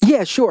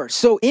 Yeah, sure.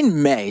 So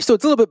in May, so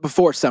it's a little bit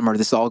before summer,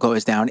 this all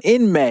goes down.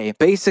 In May,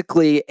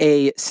 basically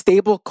a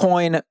stable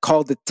coin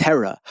called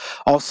Terra,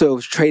 also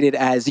traded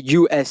as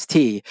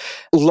UST,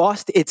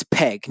 lost its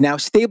peg. Now,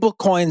 stable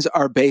coins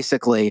are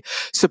basically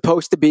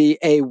supposed to be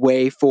a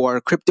way for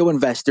crypto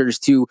investors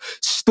to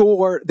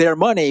store their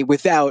money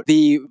without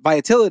the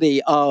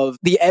volatility of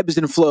the ebbs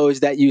and flows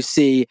that you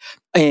see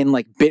in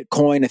like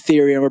Bitcoin,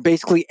 Ethereum, or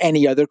basically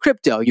any other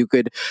crypto. You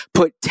could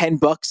put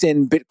 $10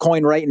 in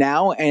Bitcoin right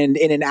now, and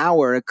in an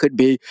hour, it could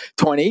be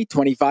 20,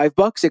 25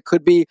 bucks. It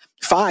could be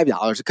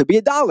 $5. It could be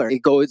 $1.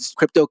 It goes,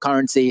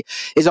 cryptocurrency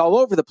is all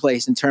over the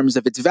place in terms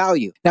of its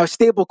value. Now,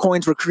 stable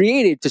coins were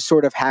created to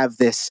sort of have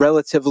this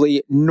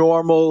relatively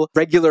normal,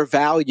 regular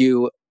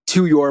value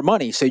to your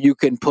money. So you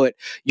can put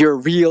your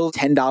real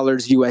 $10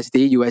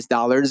 USD, US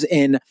dollars,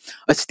 in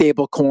a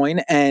stable coin,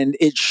 and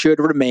it should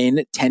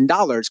remain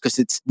 $10 because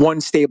it's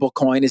one stable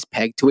coin is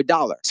pegged to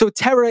 $1. So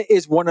Terra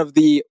is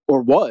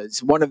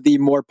was one of the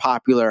more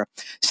popular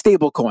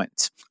stable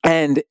coins.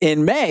 And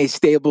in May,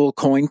 stable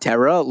coin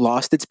Terra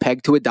lost its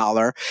peg to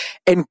 $1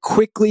 and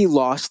quickly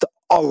lost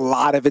a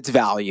lot of its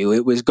value.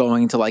 It was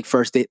going to like,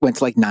 first it went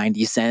to like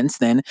 90 cents,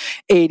 then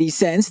 80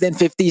 cents, then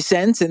 50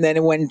 cents, and then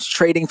it went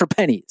trading for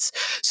pennies.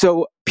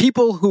 So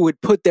people who would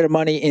put their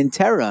money in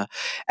Terra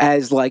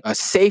as like a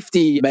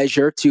safety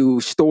measure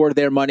to store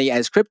their money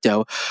as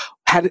crypto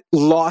had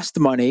lost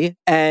money.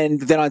 And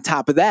then on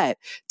top of that,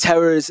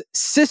 Terra's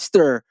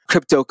sister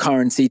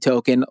cryptocurrency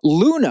token,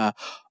 Luna,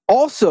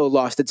 also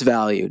lost its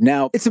value.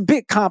 Now, it's a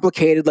bit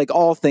complicated, like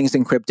all things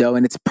in crypto,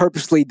 and it's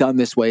purposely done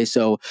this way,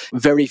 so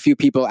very few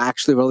people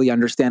actually really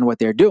understand what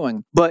they're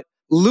doing. But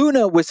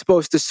Luna was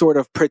supposed to sort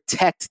of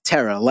protect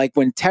Terra. Like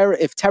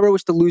if Terra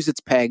was to lose its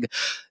peg,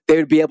 they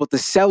would be able to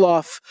sell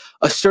off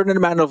a certain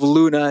amount of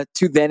Luna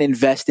to then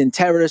invest in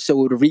Terra so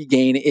it would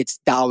regain its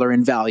dollar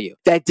in value.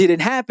 That didn't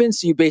happen,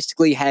 so you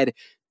basically had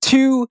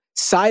two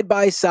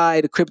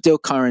side-by-side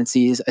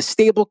cryptocurrencies, a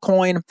stable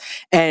coin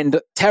and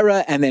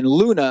Terra, and then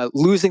Luna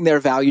losing their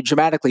value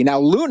dramatically. Now,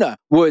 Luna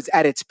was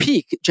at its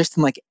peak just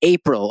in like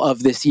April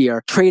of this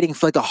year, trading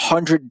for like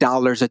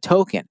 $100 a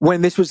token.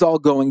 When this was all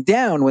going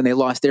down, when they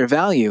lost their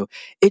value,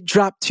 it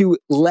dropped to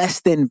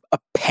less than a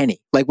penny.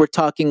 Like we're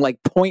talking like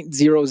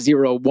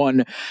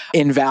 0.001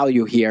 in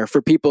value here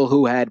for people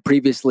who had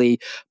previously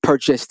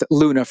purchased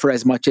Luna for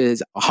as much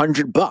as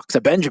 $100,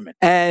 a Benjamin.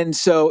 And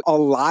so a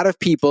lot of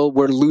people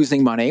were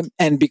losing money.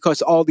 And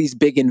because all these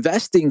big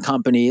investing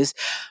companies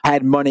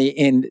had money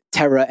in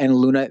Terra and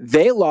Luna,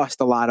 they lost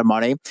a lot of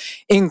money,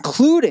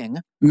 including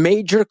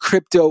major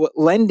crypto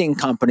lending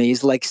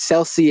companies like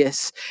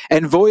Celsius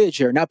and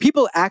Voyager. Now,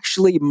 people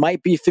actually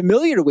might be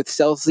familiar with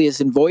Celsius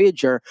and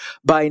Voyager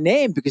by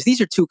name because these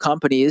are two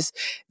companies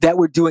that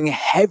were doing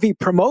heavy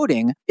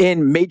promoting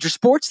in major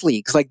sports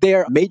leagues. Like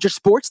their major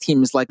sports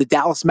teams, like the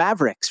Dallas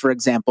Mavericks, for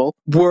example,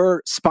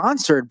 were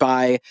sponsored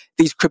by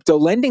these crypto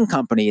lending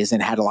companies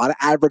and had a lot of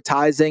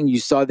advertising.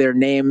 You saw their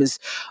names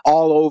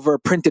all over,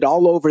 printed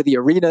all over the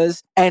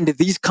arenas. And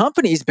these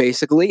companies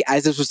basically,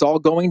 as this was all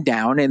going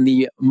down in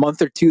the month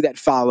or two that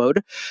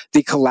followed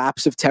the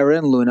collapse of Terra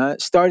and Luna,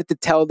 started to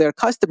tell their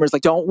customers,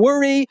 like, don't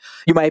worry,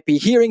 you might be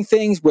hearing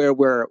things where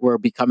we're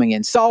becoming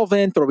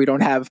insolvent or we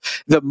don't have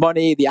the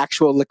money, the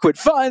actual liquid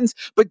funds,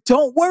 but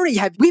don't worry,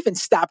 we haven't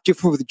stopped you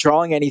from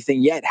withdrawing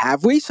anything yet,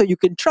 have we? So you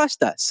can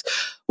trust us.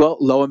 Well,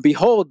 lo and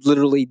behold,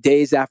 literally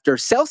days after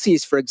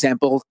Celsius, for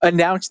example,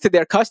 announced to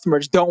their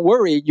customers, don't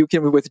worry, you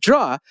can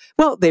withdraw.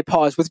 Well, they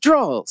paused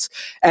withdrawals.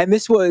 And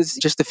this was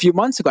just a few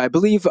months ago. I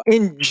believe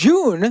in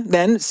June,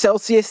 then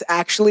Celsius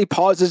actually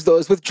pauses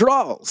those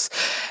withdrawals.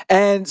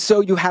 And so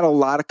you had a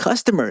lot of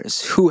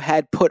customers who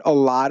had put a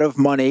lot of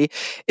money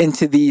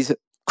into these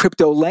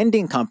crypto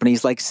lending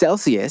companies like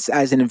Celsius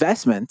as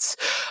investments,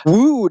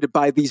 wooed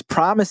by these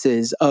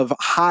promises of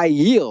high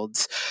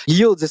yields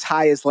as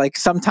high as like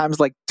sometimes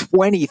like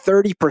 20,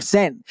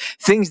 30%,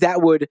 things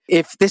that would,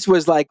 if this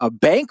was like a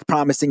bank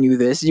promising you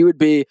this, you would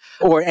be,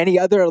 or any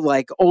other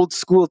like old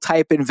school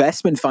type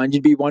investment fund,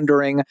 you'd be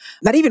wondering,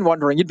 not even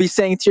wondering, you'd be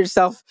saying to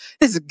yourself,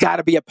 this has got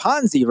to be a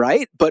Ponzi,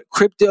 right? But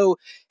crypto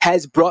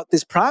has brought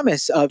this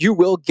promise of you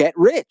will get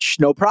rich,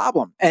 no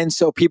problem. And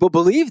so people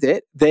believed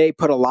it. They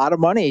put a lot of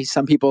money,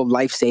 some people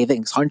life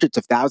savings, hundreds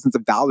of thousands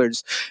of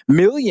dollars,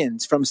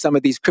 millions from some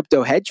of these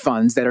crypto hedge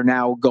funds that are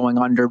now going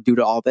under due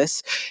to all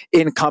this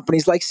in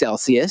companies like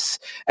Celsius.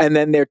 And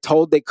then they're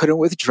told they couldn't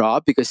withdraw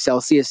because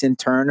Celsius in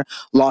turn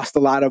lost a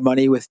lot of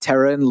money with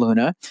Terra and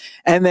Luna.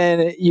 And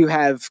then you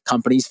have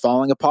companies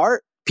falling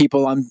apart,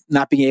 people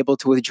not being able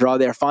to withdraw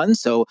their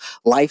funds. So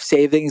life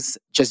savings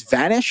just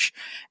vanish.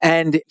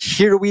 And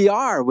here we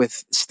are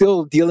with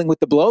still dealing with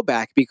the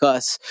blowback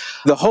because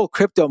the whole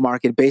crypto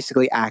market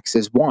basically acts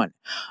as one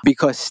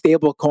because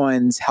stable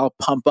coins help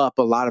pump up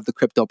a lot of the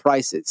crypto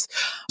prices.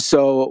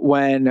 So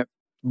when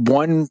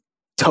one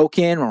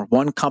token or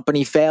one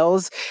company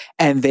fails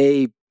and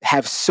they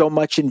have so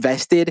much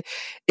invested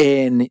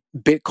in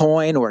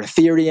Bitcoin or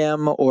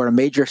Ethereum or a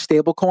major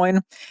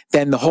stablecoin,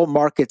 then the whole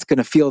market's going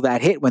to feel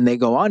that hit when they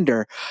go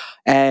under.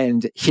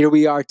 And here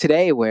we are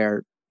today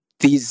where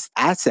these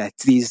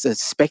assets, these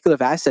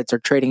speculative assets are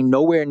trading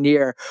nowhere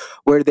near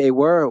where they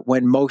were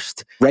when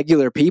most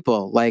regular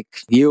people like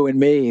you and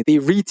me, the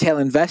retail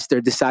investor,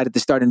 decided to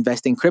start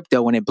investing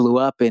crypto when it blew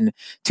up in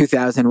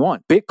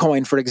 2001.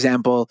 Bitcoin, for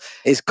example,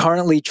 is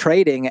currently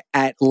trading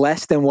at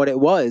less than what it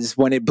was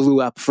when it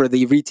blew up for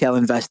the retail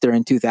investor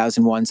in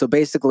 2001. So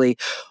basically,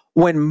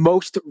 when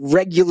most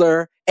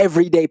regular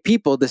everyday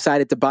people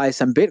decided to buy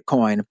some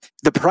Bitcoin,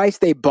 the price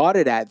they bought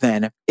it at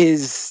then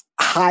is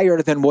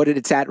higher than what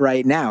it's at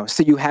right now.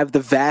 So you have the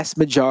vast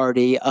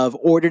majority of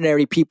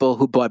ordinary people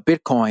who bought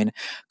Bitcoin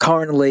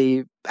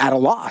currently at a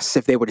loss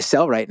if they were to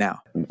sell right now.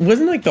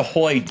 Wasn't like the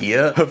whole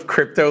idea of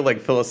crypto, like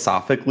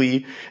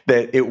philosophically,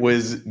 that it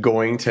was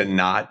going to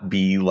not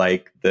be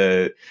like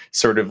the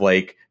sort of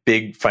like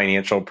big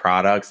financial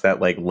products that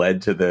like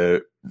led to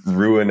the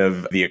ruin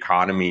of the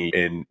economy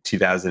in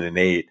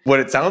 2008. What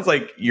it sounds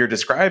like you're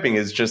describing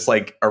is just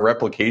like a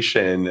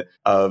replication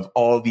of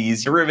all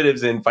these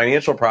derivatives in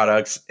financial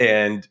products,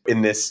 and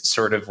in this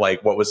sort of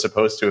like what was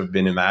supposed to have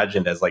been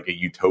imagined as like a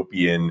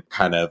utopian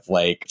kind of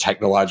like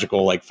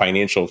technological like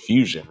financial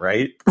fusion,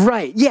 right?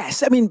 Right.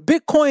 Yes. I mean,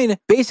 Bitcoin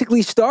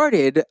basically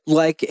started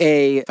like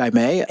a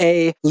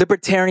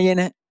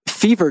libertarian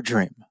fever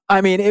dream. I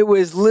mean, it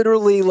was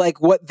literally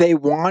like what they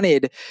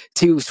wanted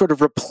to sort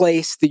of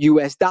replace the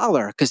US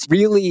dollar, because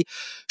really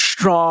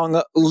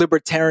strong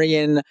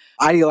libertarian,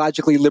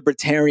 ideologically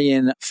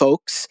libertarian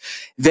folks,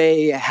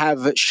 they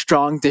have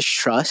strong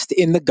distrust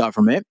in the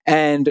government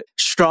and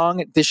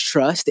strong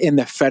distrust in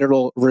the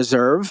Federal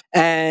Reserve.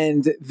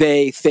 And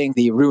they think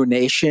the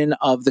ruination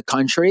of the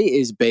country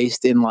is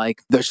based in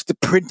like the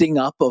printing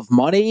up of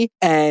money.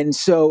 And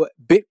so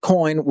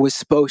Bitcoin was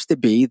supposed to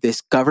be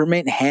this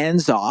government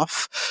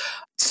hands-off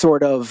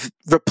sort of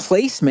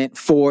replacement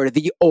for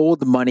the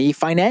old money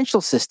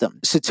financial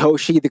system.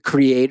 Satoshi, the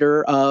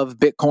creator of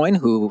Bitcoin,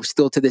 who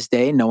still to this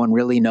day, no one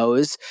really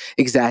knows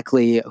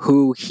exactly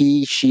who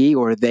he, she,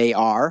 or they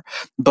are.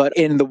 But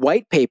in the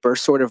white paper,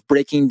 sort of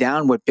breaking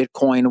down what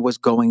Bitcoin was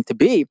going to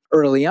be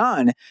early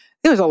on,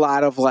 there was a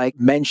lot of like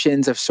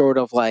mentions of sort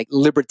of like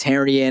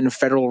libertarian,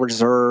 Federal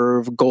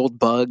Reserve, gold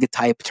bug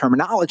type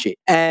terminology.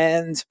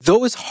 And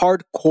those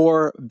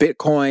hardcore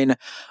Bitcoin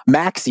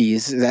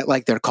maxis, that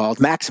like they're called,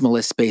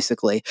 maximalists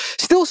basically,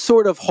 still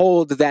sort of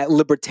hold that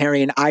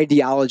libertarian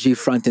ideology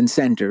front and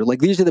center. Like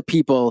these are the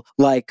people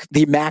like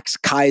the Max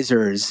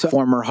Keisers,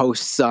 former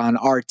hosts on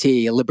RT,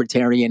 a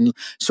libertarian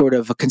sort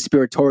of a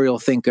conspiratorial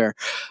thinker.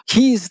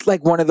 He's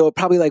like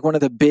probably like one of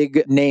the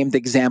big named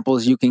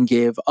examples you can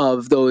give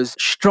of those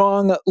strong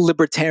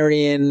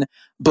libertarian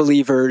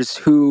believers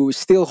who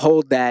still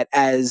hold that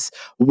as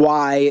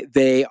why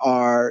they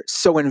are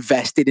so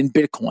invested in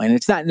Bitcoin.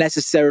 It's not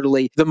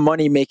necessarily the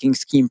money-making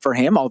scheme for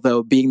him,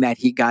 although being that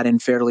he got in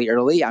fairly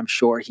early, I'm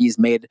sure he's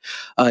made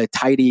a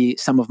tidy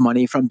sum of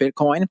money from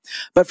Bitcoin.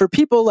 But for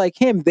people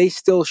like him, they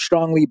still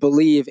strongly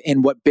believe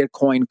in what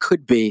Bitcoin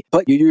could be.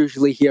 But you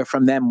usually hear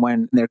from them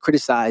when they're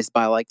criticized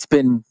by like, it's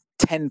been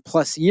 10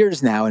 plus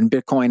years now and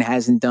Bitcoin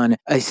hasn't done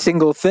a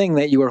single thing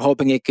that you were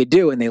hoping it could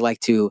do. And they like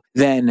to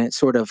then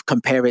sort of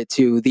compare it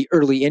to the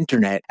early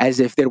internet as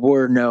if there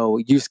were no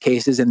use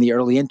cases in the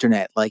early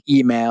internet, like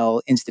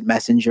email, instant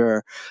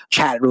messenger,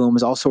 chat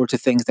rooms, all sorts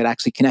of things that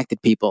actually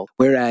connected people.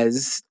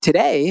 Whereas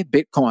today,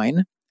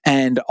 Bitcoin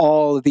and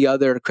all the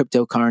other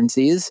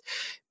cryptocurrencies,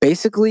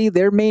 basically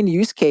their main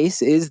use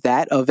case is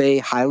that of a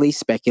highly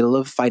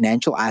speculative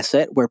financial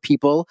asset where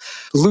people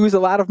lose a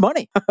lot of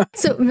money.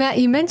 So, Matt,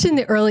 you mentioned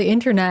the early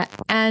internet,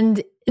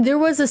 and there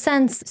was a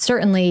sense,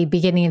 certainly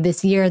beginning of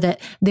this year,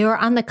 that they were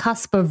on the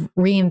cusp of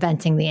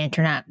reinventing the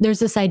internet. There's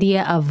this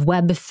idea of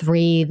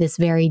Web3, this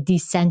very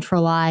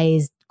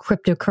decentralized,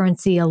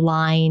 cryptocurrency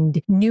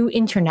aligned new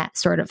internet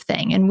sort of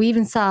thing. And we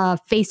even saw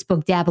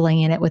Facebook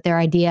dabbling in it with their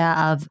idea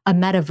of a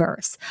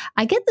metaverse.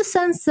 I get the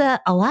sense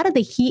that a lot of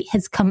the heat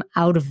has come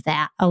out of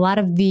that. A lot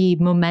of the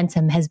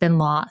momentum has been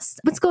lost.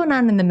 What's going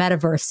on in the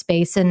metaverse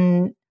space,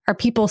 and are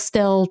people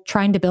still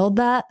trying to build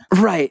that?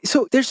 Right.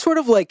 So there's sort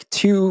of like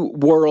two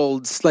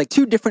worlds, like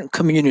two different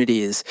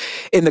communities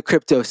in the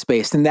crypto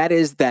space. And that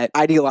is that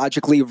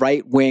ideologically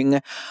right-wing,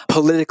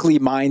 politically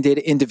minded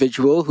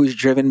individual who's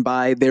driven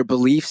by their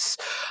beliefs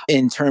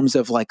in terms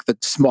of like the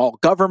small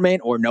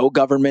government or no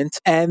government.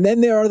 And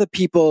then there are the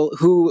people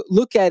who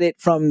look at it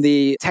from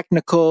the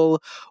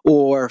technical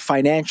or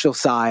financial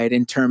side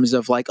in terms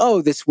of like,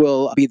 oh, this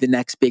will be the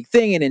next big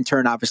thing. And in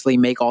turn, obviously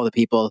make all the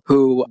people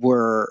who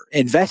were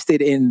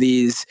invested in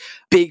these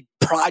big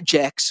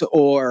projects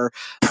or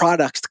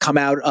products to come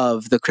out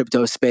of the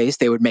crypto space,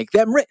 they would make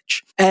them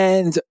rich.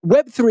 And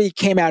Web3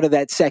 came out of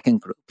that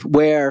second group,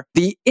 where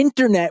the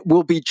internet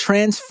will be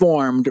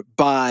transformed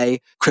by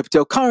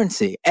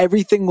cryptocurrency.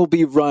 Everything will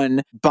be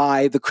run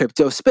by the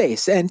crypto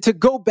space. And to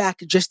go back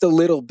just a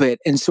little bit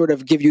and sort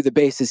of give you the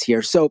basis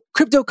here. So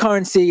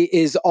cryptocurrency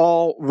is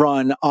all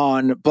run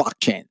on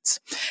blockchains.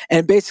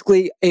 And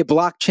basically a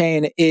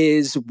blockchain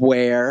is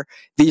where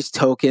these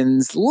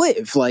tokens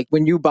live. Like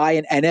when you buy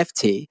an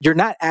NFT, you're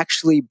not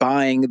actually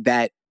buying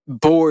that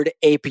Bored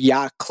Ape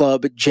Yacht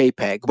Club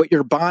JPEG. What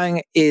you're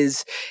buying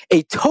is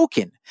a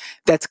token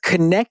that's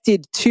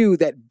connected to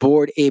that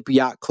Bored Ape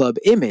Yacht Club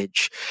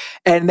image.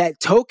 And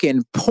that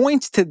token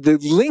points to the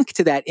link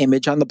to that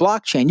image on the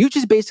blockchain. You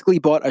just basically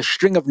bought a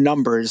string of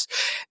numbers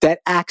that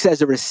acts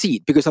as a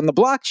receipt, because on the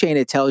blockchain,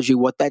 it tells you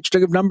what that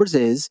string of numbers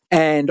is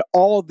and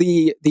all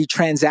the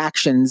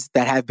transactions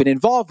that have been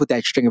involved with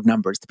that string of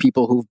numbers, the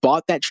people who've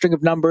bought that string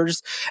of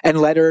numbers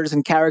and letters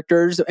and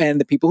characters,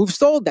 and the people who've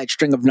sold that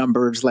string of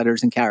numbers,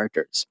 letters, and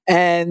characters.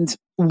 And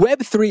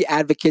Web3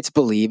 advocates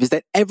believe is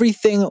that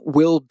everything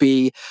will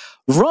be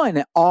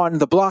run on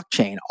the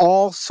blockchain.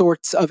 All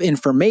sorts of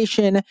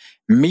information,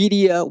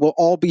 media will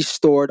all be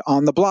stored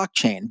on the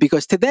blockchain,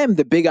 because to them,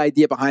 the big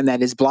idea behind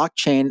that is a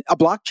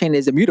blockchain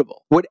is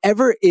immutable.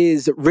 Whatever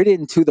is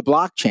written to the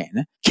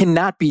blockchain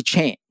cannot be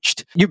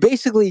changed. You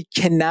basically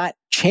cannot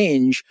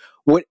change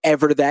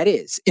whatever that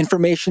is.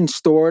 Information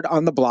stored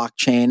on the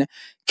blockchain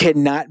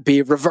cannot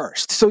be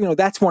reversed. So,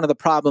 that's one of the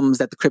problems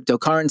that the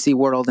cryptocurrency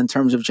world, in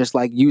terms of just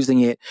like using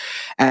it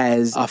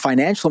as a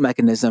financial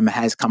mechanism,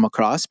 has come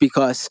across,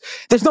 because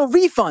there's no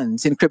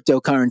refunds in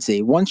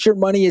cryptocurrency. Once your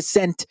money is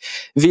sent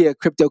via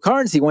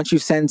cryptocurrency, once you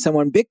send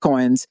someone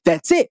Bitcoins,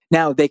 that's it.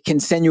 Now, they can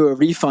send you a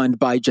refund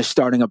by just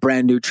starting a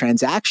brand new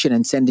transaction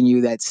and sending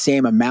you that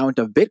same amount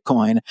of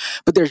Bitcoin,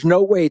 but there's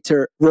no way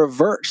to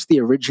reverse the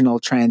original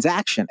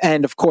transaction.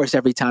 And of course,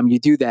 every time you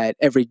do that,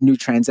 every new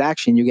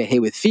transaction, you get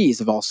hit with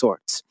fees of all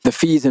sorts. The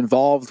fees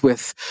involved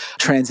with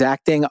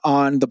transacting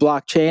on the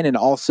blockchain, and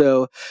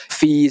also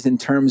fees in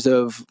terms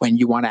of when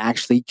you want to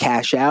actually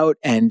cash out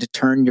and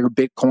turn your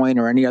Bitcoin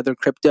or any other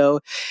crypto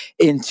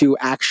into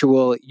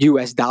actual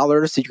US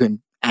dollars so you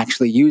can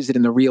actually use it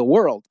in the real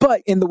world.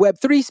 But in the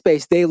Web3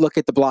 space, they look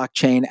at the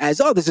blockchain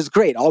as, oh, this is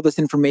great. All this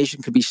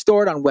information could be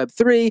stored on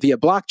Web3 via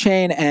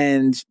blockchain,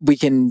 and we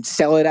can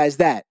sell it as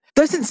that.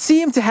 Doesn't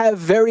seem to have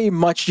very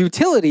much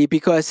utility,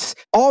 because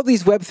all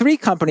these Web3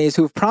 companies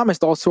who've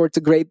promised all sorts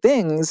of great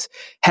things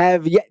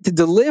have yet to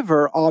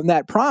deliver on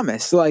that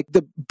promise. Like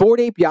the Bored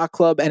Ape Yacht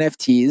Club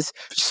NFTs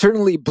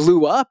certainly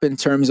blew up in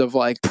terms of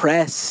like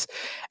press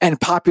and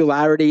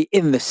popularity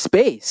in the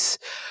space.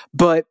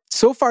 But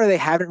so far, they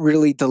haven't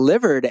really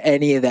delivered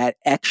any of that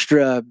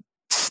extra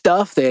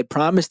stuff they had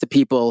promised to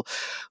people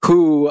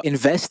who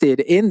invested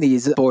in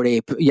these Bored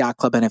Ape Yacht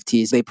Club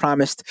NFTs. They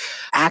promised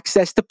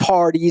access to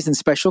parties and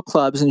special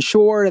clubs. And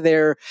sure,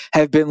 there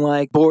have been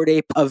like Bored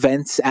Ape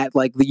events at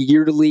like the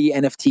yearly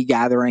NFT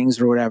gatherings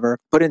or whatever.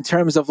 But in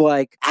terms of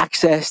like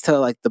access to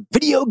like the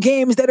video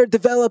games that are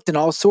developed and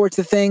all sorts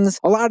of things,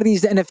 a lot of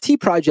these NFT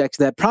projects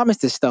that promise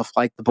this stuff,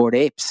 like the Bored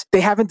Apes,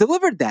 they haven't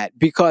delivered that,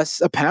 because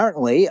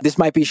apparently, this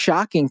might be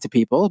shocking to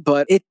people,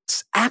 but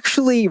it's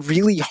actually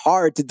really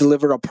hard to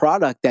deliver a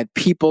product that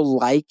people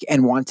like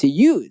and want to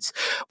use,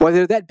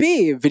 whether that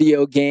be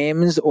video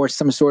games or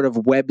some sort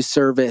of web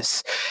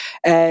service.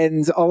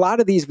 And a lot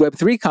of these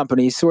Web3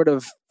 companies sort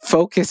of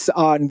focus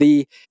on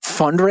the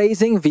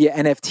fundraising via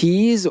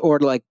NFTs, or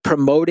like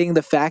promoting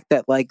the fact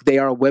that like they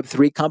are a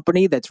Web3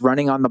 company that's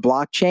running on the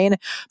blockchain,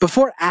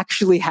 before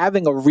actually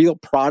having a real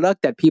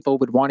product that people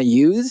would want to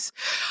use.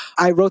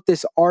 I wrote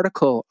this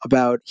article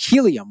about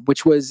Helium,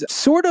 which was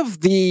sort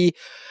of the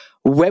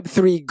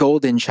Web3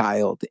 golden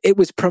child. It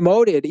was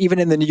promoted even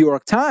in the New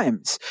York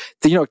Times.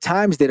 The New York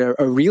Times did a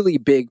really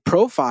big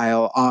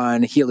profile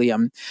on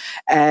Helium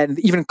and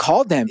even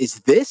called them,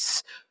 is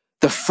this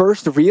the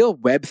first real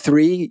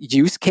Web3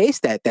 use case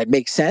that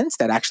makes sense,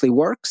 that actually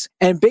works?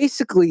 And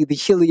basically the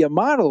Helium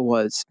model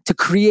was to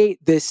create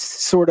this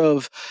sort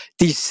of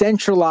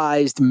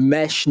decentralized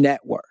mesh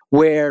network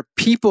where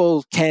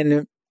people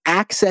can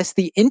access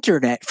the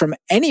internet from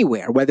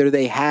anywhere, whether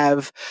they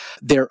have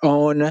their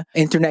own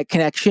internet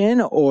connection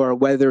or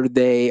whether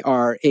they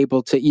are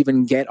able to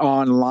even get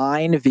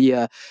online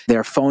via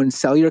their phone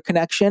cellular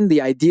connection.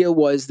 The idea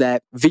was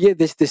that via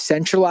this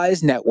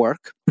decentralized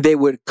network, they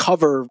would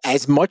cover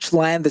as much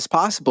land as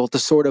possible to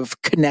sort of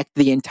connect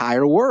the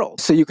entire world.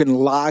 So you can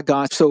log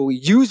on. So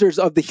users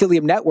of the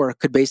Helium network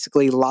could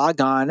basically log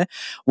on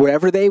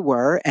wherever they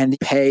were and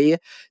pay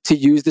to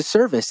use the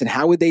service. And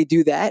how would they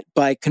do that?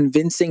 By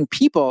convincing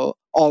people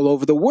all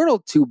over the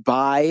world to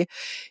buy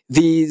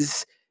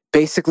these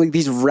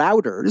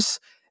routers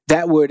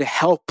that would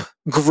help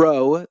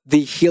grow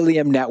the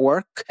Helium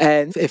network.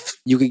 And if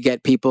you could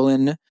get people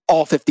in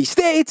all 50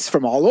 states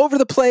from all over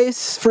the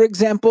place, for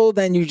example,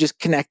 then you just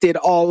connected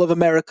all of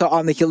America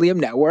on the Helium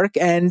network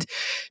and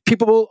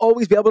people will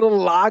always be able to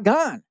log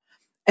on.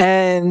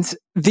 And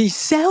the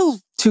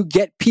sell to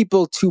get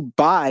people to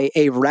buy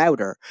a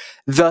router,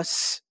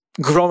 thus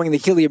growing the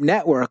Helium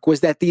network, was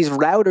that these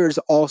routers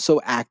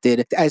also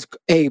acted as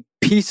a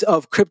piece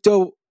of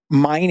crypto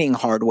mining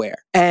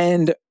hardware.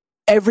 And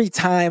every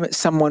time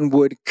someone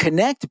would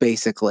connect,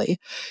 basically,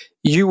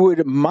 you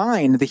would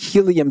mine the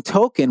Helium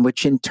token,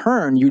 which in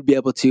turn you'd be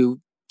able to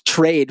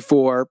trade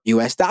for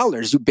US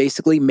dollars. You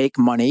basically make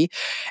money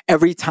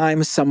every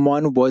time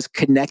someone was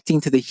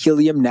connecting to the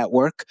Helium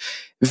network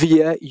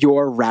via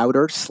your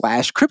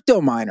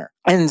router/crypto miner.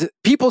 And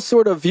people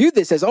sort of view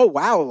this as, oh,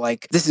 wow,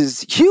 like this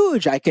is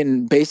huge. I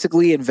can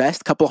basically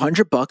invest a couple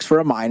 $100 for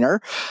a miner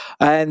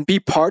and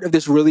be part of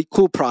this really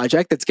cool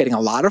project that's getting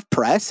a lot of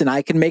press and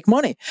I can make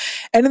money.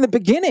 And in the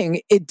beginning,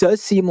 it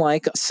does seem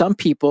like some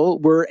people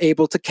were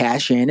able to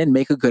cash in and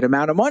make a good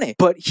amount of money.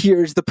 But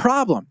here's the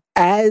problem.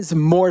 As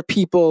more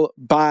people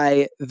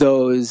buy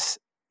those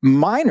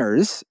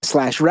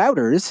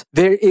miners/routers,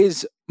 there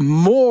is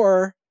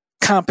more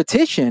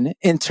competition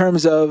in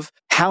terms of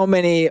how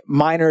many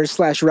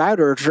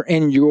miners/routers are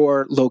in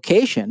your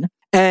location.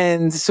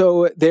 And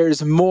so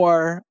there's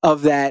more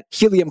of that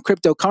Helium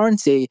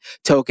cryptocurrency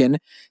token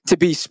to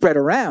be spread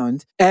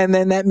around. And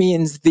then that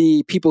means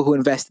the people who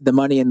invested the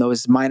money in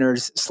those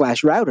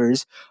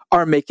miners/routers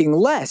are making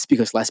less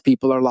because less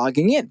people are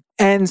logging in.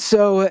 And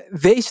so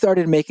they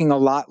started making a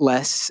lot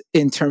less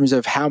in terms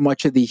of how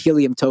much of the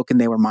Helium token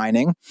they were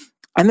mining.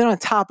 And then on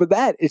top of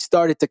that, it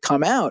started to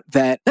come out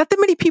that not that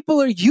many people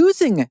are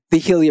using the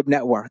Helium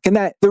network, and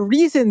that the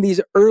reason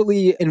these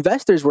early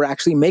investors were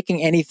actually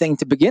making anything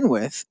to begin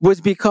with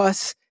was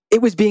because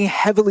it was being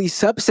heavily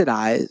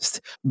subsidized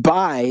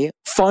by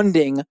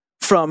funding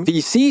from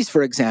VCs,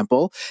 for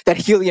example, that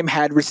Helium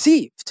had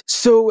received.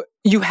 So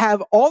you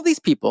have all these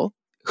people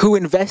who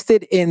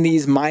invested in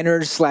these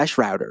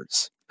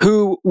miners/routers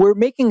who were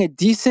making a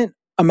decent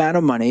amount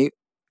of money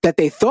that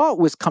they thought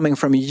was coming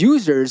from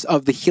users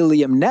of the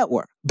Helium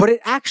network. But it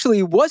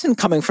actually wasn't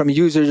coming from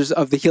users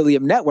of the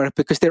Helium network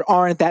because there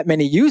aren't that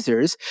many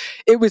users.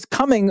 It was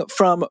coming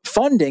from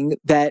funding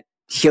that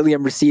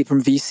Helium received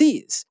from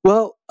VCs.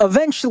 Well,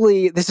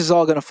 eventually this is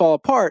all going to fall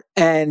apart,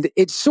 and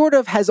it sort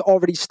of has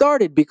already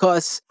started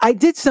because I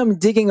did some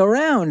digging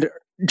around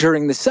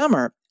during the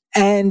summer.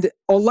 And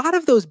a lot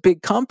of those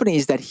big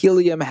companies that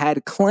Helium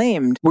had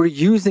claimed were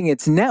using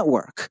its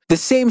network, the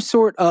same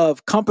sort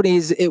of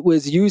companies it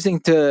was using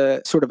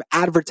to sort of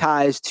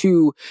advertise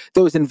to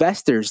those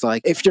investors.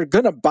 Like, if you're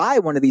going to buy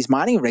one of these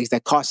mining rigs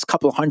that costs a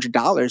couple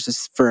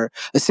 $100s for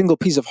a single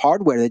piece of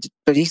hardware that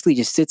basically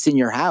just sits in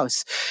your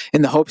house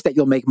in the hopes that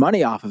you'll make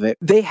money off of it,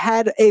 they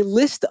had a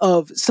list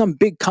of some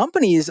big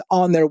companies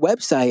on their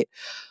website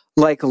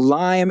like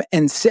Lime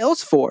and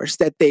Salesforce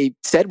that they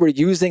said were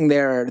using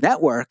their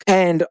network.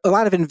 And a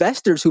lot of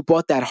investors who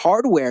bought that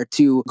hardware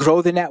to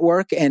grow the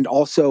network and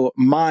also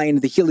mine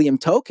the Helium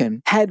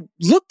token had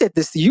looked at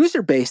this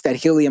user base that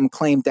Helium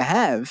claimed to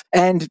have.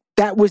 And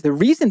that was the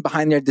reason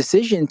behind their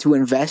decision to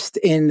invest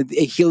in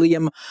a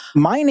Helium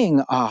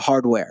mining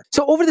hardware.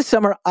 So over the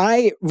summer,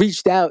 I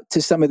reached out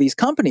to some of these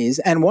companies,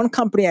 and one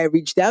company I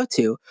reached out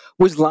to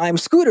was Lime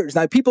Scooters.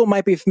 Now, people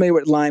might be familiar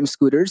with Lime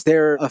Scooters.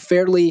 They're a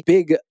fairly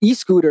big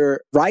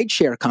e-scooter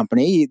rideshare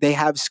company. They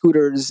have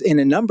scooters in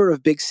a number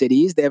of big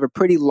cities. They have a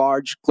pretty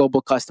large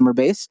global customer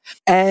base.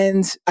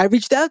 And I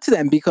reached out to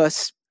them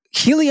because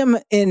Helium,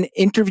 in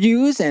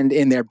interviews and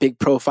in their big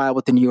profile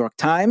with the New York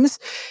Times,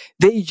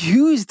 they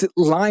used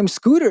Lime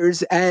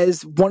Scooters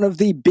as one of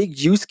the big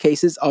use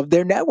cases of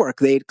their network.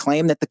 They had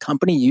claimed that the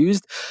company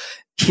used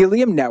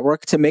Helium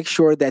network to make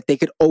sure that they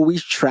could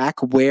always track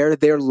where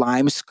their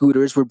Lime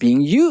Scooters were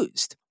being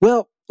used.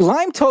 Well,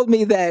 Lime told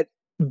me that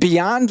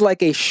beyond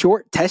like a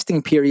short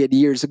testing period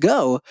years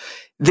ago,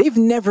 they've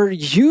never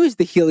used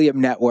the Helium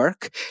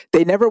network.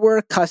 They never were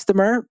a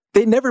customer.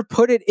 They never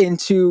put it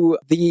into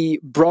the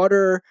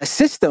broader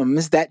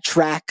systems that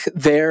track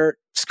their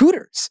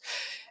scooters.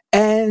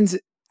 And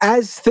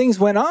as things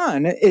went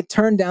on, it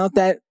turned out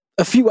that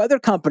a few other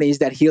companies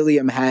that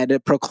Helium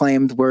had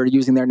proclaimed were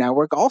using their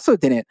network also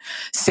didn't.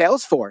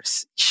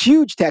 Salesforce,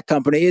 huge tech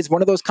company, is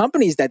one of those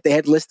companies that they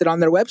had listed on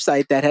their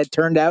website that had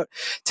turned out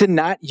to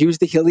not use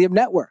the Helium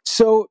network.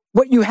 So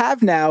what you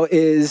have now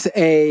is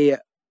a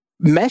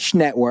mesh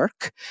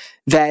network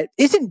that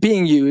isn't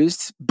being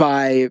used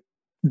by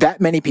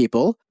that many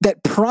people,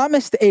 that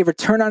promised a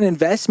return on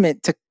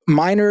investment to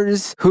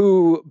miners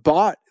who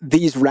bought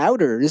these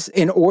routers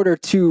in order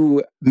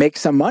to make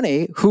some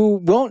money, who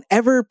won't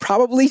ever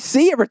probably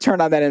see a return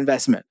on that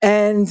investment.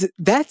 And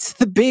that's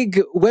the big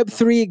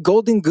Web3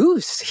 golden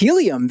goose,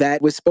 Helium,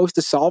 that was supposed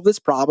to solve this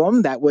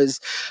problem. That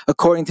was,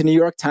 according to New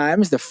York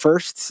Times, the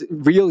first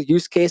real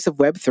use case of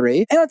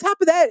Web3. And on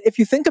top of that, if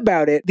you think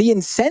about it, the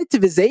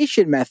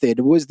incentivization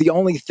method was the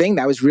only thing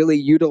that was really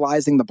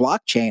utilizing the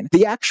blockchain.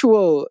 The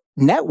actual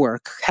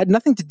network had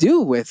nothing to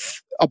do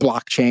with a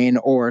blockchain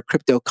or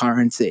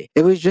cryptocurrency.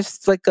 It was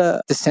just like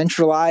a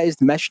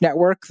decentralized mesh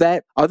network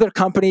that other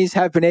companies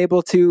have been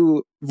able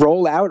to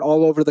roll out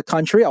all over the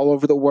country, all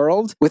over the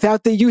world,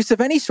 without the use of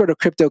any sort of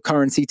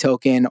cryptocurrency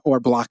token or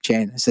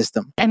blockchain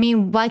system. I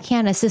mean, why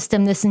can't a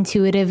system this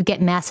intuitive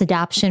get mass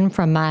adoption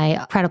from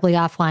my incredibly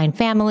offline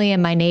family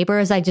and my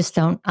neighbors? I just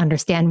don't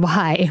understand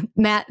why.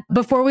 Matt,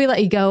 before we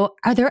let you go,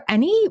 are there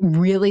any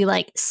really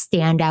like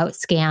standout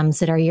scams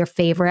that are your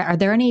favorite? Are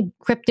there any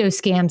crypto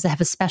scams that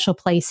have a special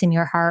place in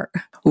your heart?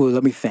 Ooh,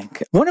 let me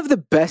think. One of the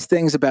best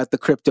things about the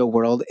crypto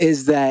world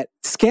is that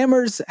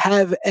scammers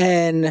have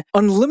an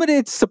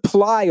unlimited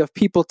supply of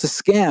people to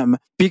scam,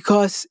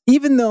 because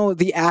even though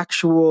the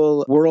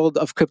actual world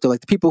of crypto, like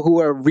the people who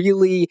are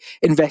really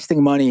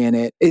investing money in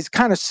it, is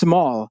kind of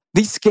small,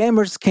 these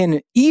scammers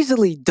can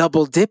easily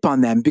double dip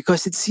on them,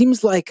 because it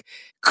seems like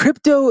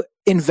crypto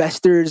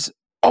investors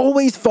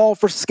always fall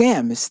for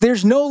scams.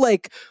 There's no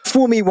like,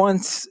 fool me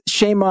once,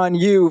 shame on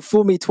you,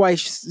 fool me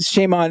twice,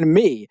 shame on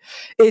me.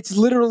 It's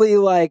literally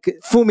like,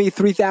 fool me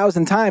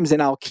 3,000 times and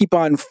I'll keep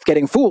on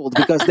getting fooled,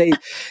 because they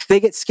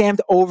get scammed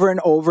over and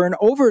over and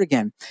over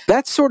again.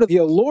 That's sort of the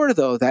allure,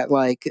 though, that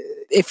like,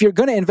 if you're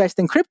going to invest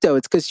in crypto,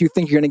 it's because you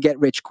think you're going to get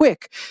rich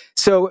quick.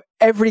 So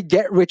every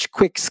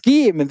get-rich-quick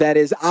scheme that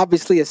is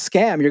obviously a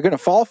scam, you're going to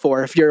fall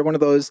for if you're one of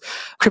those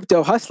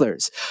crypto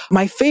hustlers.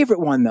 My favorite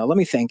one, though, let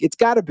me think. It's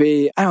got to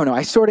be, I don't know,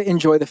 I sort of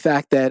enjoy the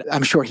fact that,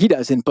 I'm sure he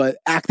doesn't, but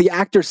the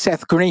actor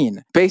Seth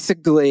Green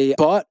basically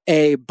bought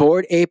a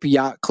Bored Ape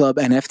Yacht Club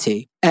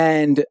NFT.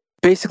 And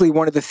basically,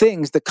 one of the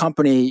things the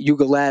company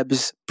Yuga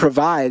Labs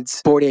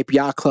provides Bored Ape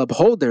Yacht Club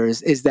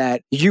holders is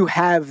that you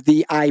have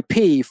the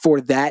IP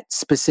for that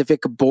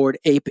specific Bored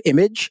Ape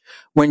image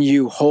when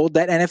you hold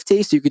that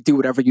NFT. So you could do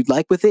whatever you'd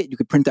like with it. You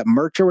could print up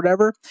merch or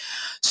whatever.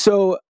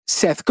 So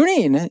Seth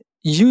Green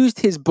used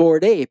his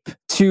Bored Ape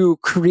to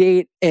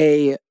create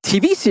a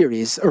TV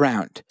series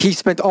around. He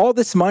spent all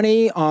this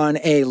money on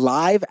a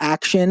live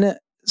action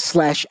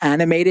 /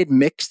 animated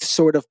mixed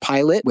sort of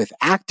pilot with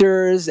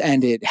actors,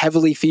 and it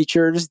heavily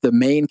features the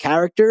main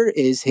character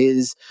is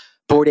his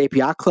Bored Ape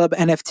Yacht Club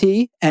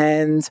NFT.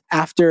 And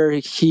after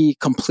he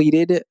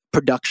completed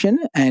production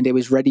and it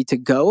was ready to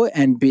go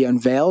and be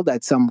unveiled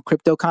at some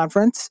crypto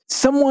conference,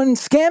 someone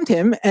scammed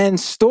him and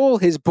stole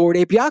his Bored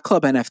Ape Yacht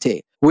Club NFT,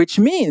 which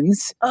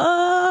means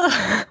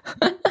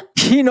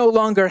he no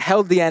longer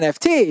held the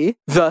NFT,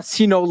 thus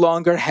he no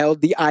longer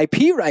held the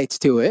IP rights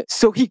to it,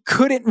 so he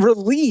couldn't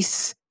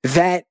release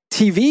that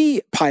TV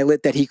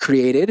pilot that he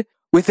created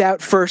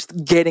without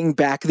first getting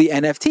back the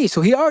NFT.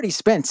 So he already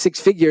spent 6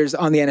 figures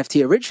on the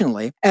NFT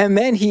originally, and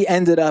then he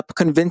ended up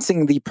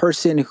convincing the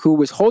person who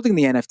was holding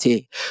the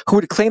NFT, who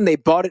would claim they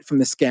bought it from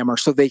the scammer,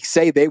 so they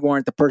say they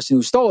weren't the person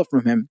who stole it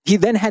from him. He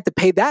then had to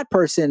pay that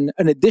person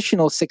an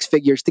additional 6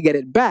 figures to get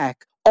it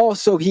back,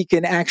 also he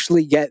can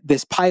actually get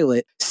this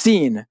pilot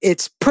seen.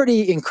 It's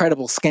pretty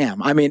incredible scam.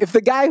 I mean, if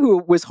the guy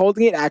who was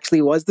holding it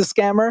actually was the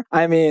scammer,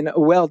 I mean,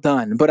 well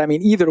done. But I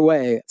mean, either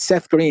way,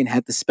 Seth Green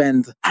had to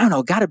spend, I don't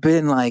know, gotta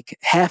been like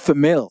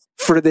 $500,000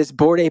 for this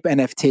Bored Ape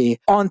NFT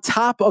on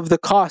top of the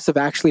cost of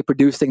actually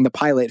producing the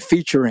pilot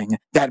featuring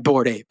that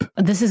Bored Ape.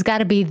 This has got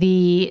to be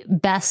the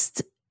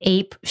best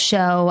ape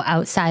show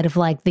outside of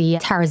like the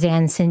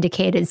Tarzan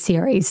syndicated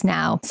series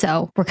now.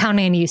 So we're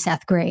counting on you,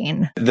 Seth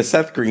Green. The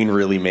Seth Green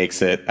really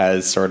makes it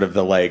as sort of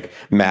the like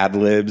Mad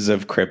Libs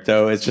of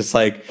crypto. It's just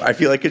like, I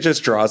feel like it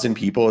just draws in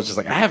people. It's just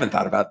like, I haven't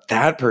thought about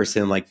that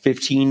person in like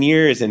 15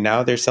 years and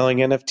now they're selling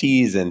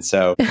NFTs. And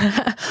so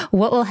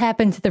what will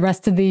happen to the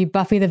rest of the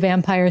Buffy the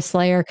Vampire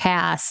Slayer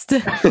cast?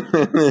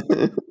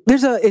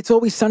 There's a It's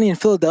Always Sunny in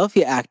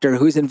Philadelphia actor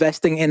who's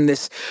investing in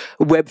this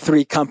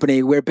Web3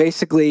 company where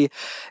basically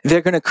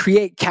they're going to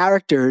create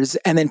characters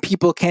and then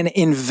people can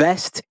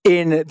invest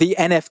in the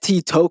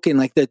NFT token,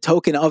 like the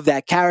token of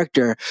that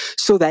character,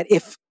 so that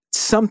if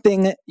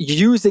something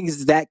using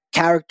that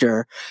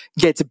character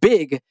gets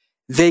big,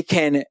 they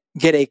can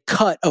get a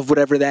cut of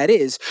whatever that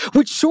is,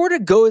 which sort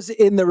of goes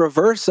in the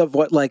reverse of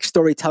what like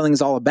storytelling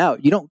is all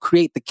about. You don't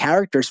create the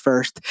characters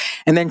first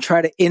and then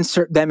try to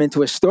insert them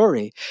into a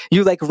story.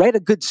 You like write a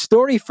good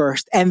story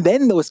first and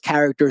then those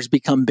characters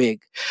become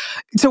big.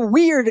 It's a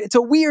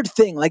weird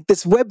thing, like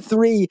this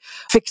Web3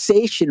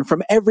 fixation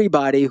from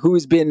everybody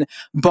who's been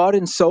bought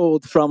and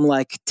sold from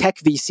like tech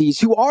VCs,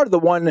 who are the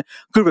one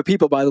group of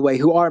people, by the way,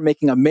 who are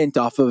making a mint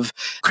off of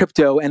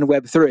crypto and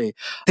Web3.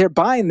 They're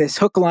buying this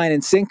hook, line,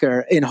 and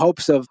sinker in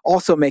hopes of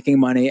also making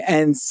money.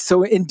 And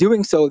so in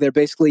doing so, they're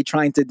basically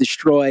trying to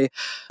destroy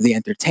the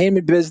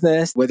entertainment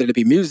business, whether it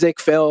be music,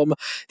 film.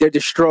 They're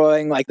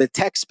destroying like the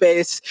tech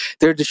space.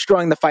 They're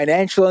destroying the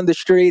financial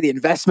industry, the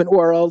investment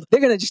world.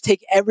 They're going to just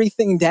take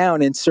everything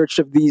down in search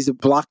of these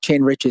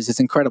blockchain riches. It's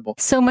incredible.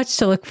 So much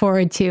to look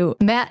forward to.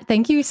 Matt,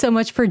 thank you so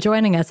much for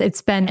joining us.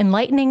 It's been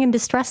enlightening and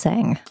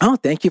distressing. Oh,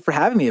 thank you for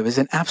having me. It was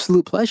an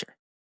absolute pleasure.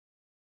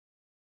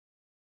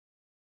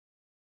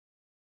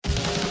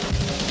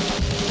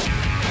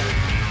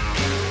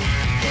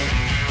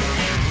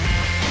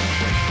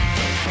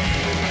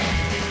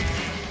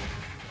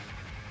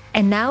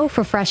 And now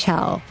for Fresh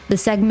Hell, the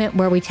segment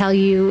where we tell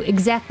you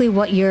exactly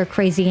what your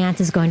crazy aunt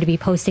is going to be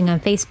posting on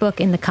Facebook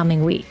in the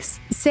coming weeks.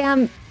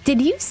 Sam,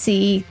 did you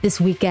see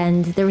this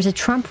weekend, there was a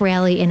Trump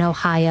rally in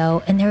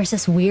Ohio, and there was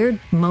this weird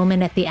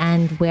moment at the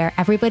end where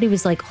everybody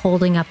was like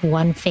holding up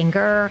one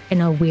finger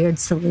in a weird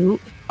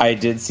salute? I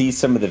did see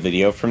some of the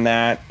video from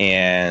that,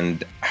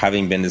 and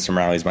having been to some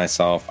rallies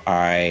myself,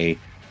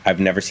 I've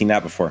never seen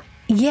that before.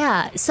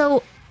 Yeah,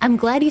 so I'm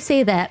glad you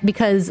say that,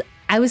 because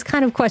I was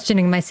kind of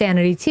questioning my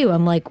sanity too.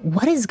 I'm like,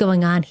 what is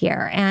going on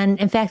here? And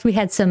in fact, we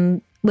had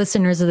some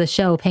listeners of the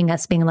show ping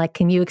us being like,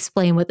 can you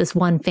explain what this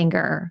one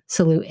finger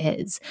salute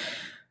is?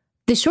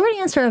 The short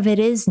answer of it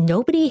is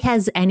nobody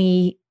has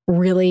any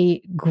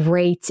really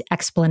great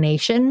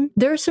explanation.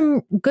 There are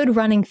some good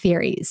running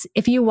theories.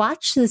 If you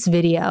watch this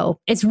video,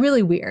 it's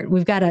really weird.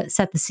 We've got to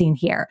set the scene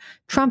here.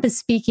 Trump is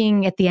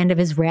speaking at the end of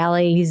his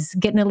rally. He's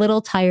getting a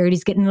little tired.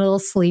 He's getting a little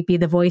sleepy.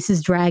 The voice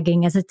is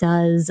dragging as it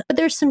does. But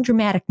there's some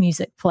dramatic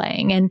music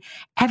playing, and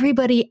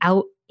everybody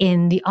out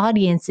in the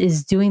audience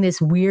is doing this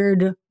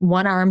weird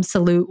one-arm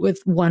salute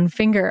with one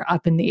finger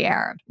up in the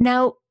air.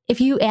 Now, if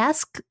you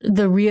ask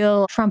the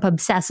real Trump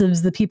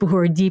obsessives, the people who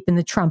are deep in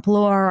the Trump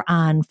lore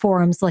on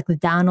forums like the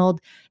Donald,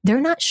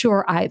 they're not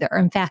sure either.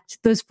 In fact,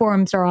 those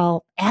forums are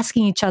all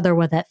asking each other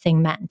what that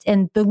thing meant.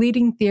 And the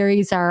leading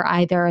theories are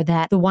either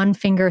that the one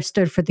finger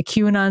stood for the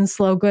QAnon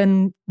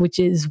slogan, which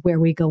is where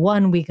we go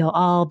one, we go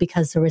all,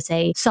 because there was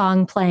a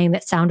song playing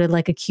that sounded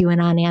like a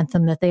QAnon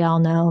anthem that they all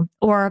know,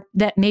 or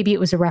that maybe it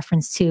was a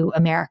reference to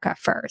America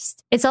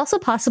First. It's also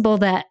possible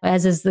that,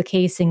 as is the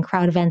case in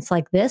crowd events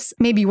like this,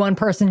 maybe one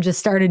person just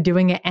started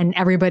doing it and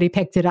everybody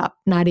picked it up,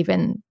 not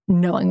even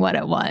knowing what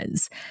it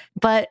was.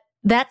 But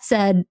that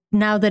said,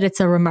 now that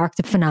it's a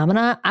remarked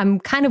phenomena, I'm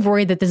kind of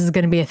worried that this is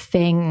going to be a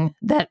thing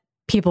that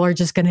people are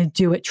just going to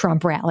do at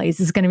Trump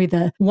rallies. It's going to be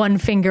the one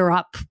finger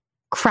up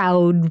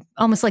crowd,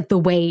 almost like the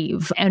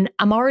wave. And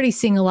I'm already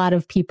seeing a lot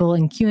of people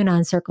in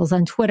QAnon circles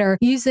on Twitter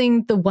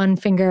using the one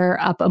finger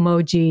up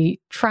emoji,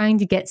 trying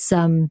to get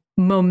some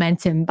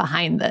momentum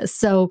behind this.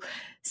 So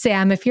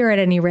Sam, if you're at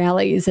any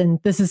rallies and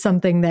this is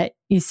something that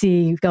you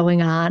see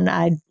going on,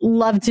 I'd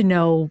love to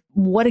know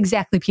what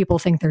exactly people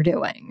think they're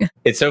doing.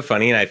 It's so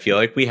funny. And I feel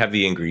like we have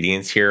the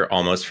ingredients here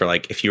almost for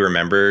like, if you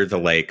remember the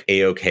like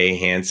AOK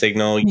hand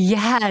signal.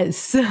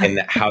 Yes.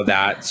 And how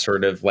that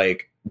sort of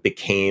like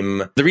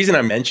became, the reason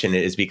I mention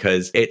it is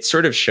because it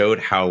sort of showed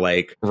how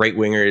like right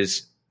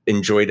wingers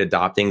enjoyed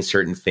adopting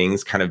certain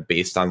things kind of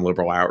based on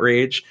liberal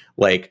outrage.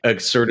 Like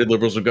asserted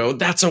liberals would go,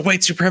 that's a white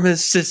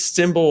supremacist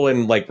symbol.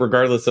 And like,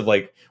 regardless of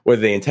like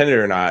whether they intended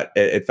it or not,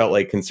 it felt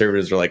like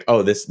conservatives were like,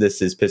 oh, this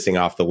is pissing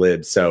off the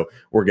libs, so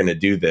we're going to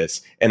do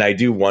this. And I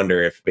do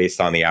wonder if,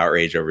 based on the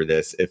outrage over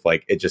this, if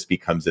like it just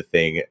becomes a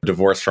thing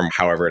divorced from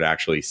however it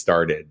actually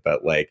started.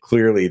 But like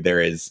clearly there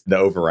is the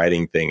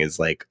overriding thing is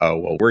like, oh,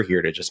 well, we're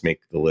here to just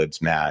make the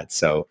libs mad.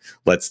 So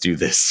let's do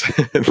this,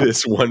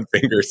 this one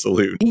finger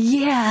salute.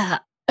 Yeah.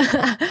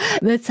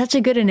 That's such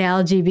a good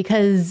analogy,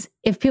 because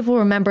if people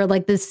remember,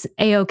 like this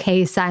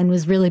AOK sign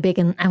was really big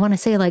in, I want to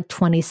say like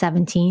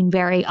 2017,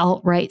 very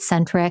alt-right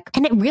centric.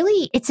 And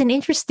it's an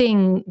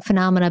interesting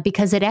phenomena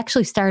because it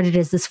actually started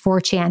as this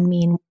 4chan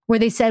meme where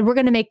they said, we're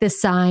going to make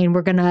this sign,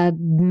 we're going to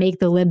make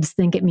the libs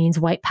think it means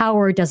white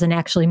power. It doesn't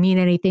actually mean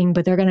anything,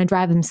 but they're going to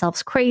drive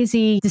themselves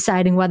crazy,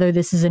 deciding whether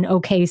this is an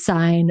okay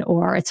sign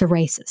or it's a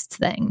racist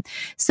thing.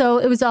 So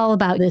it was all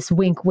about this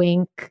wink,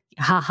 wink,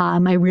 haha,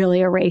 am I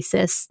really a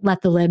racist?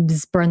 Let the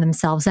libs burn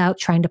themselves out,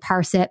 trying to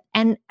parse it.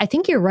 And I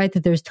think you're right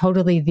that there's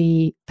totally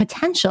the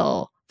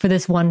potential for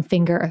this one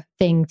finger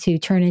thing to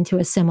turn into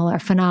a similar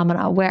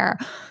phenomena where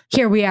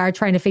here we are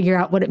trying to figure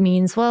out what it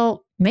means.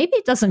 Well, maybe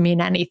it doesn't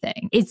mean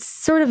anything. It's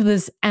sort of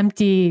this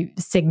empty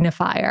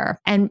signifier.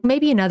 And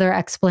maybe another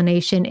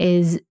explanation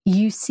is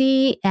you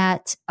see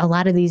at a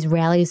lot of these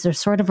rallies, there's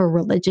sort of a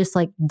religious,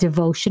 like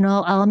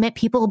devotional element.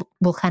 People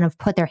will kind of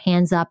put their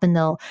hands up and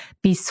they'll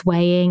be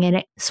swaying. And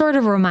it sort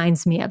of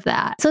reminds me of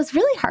that. So it's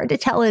really hard to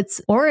tell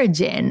its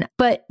origin.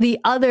 But the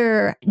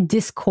other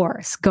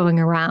discourse going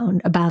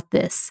around about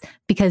this,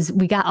 because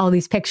we got all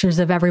these pictures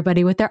of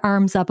everybody with their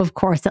arms up, of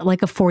course, at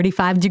like a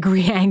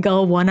 45-degree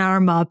angle, one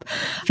arm up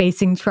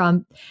facing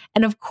Trump.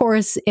 And of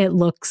course, it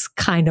looks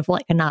kind of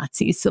like a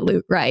Nazi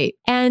salute, right?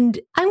 And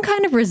I'm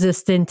kind of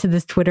resistant to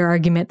this Twitter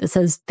argument that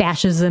says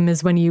fascism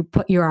is when you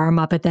put your arm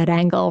up at that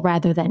angle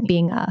rather than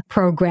being a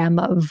program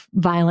of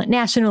violent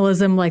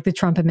nationalism like the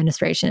Trump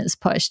administration has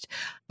pushed.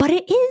 But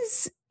it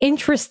is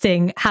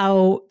interesting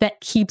how that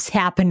keeps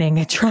happening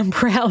at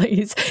Trump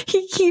rallies.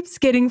 He keeps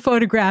getting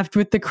photographed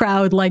with the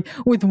crowd, like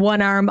with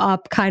one arm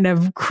up, kind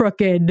of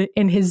crooked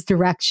in his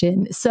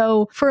direction.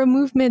 So for a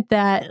movement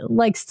that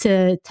likes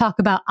to talk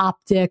about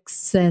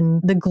optics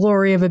and the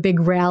glory of a big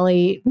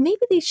rally,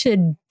 maybe they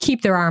should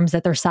keep their arms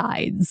at their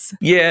sides.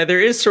 Yeah, there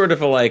is sort of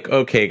a like,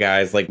 okay,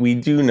 guys, like we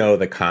do know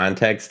the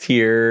context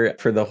here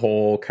for the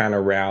whole kind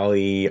of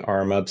rally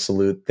arm up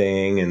salute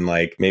thing. And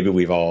like, maybe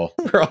we're all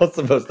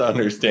supposed to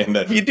understand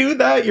that if you do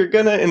that, you're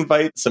going to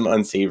invite some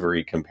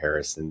unsavory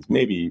comparisons.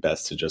 Maybe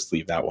best to just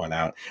leave that one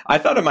out. I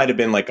thought it might have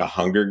been like a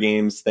Hunger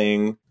Games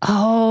thing.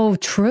 Oh,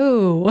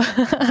 true.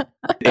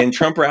 In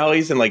Trump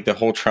rallies and like the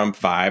whole Trump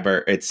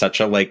vibe, it's such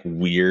a like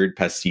weird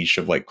pastiche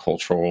of like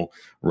cultural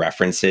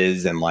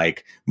references and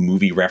like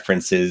movie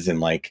references, and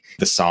like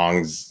the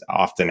songs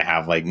often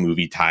have like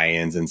movie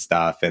tie-ins and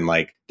stuff, and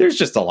like there's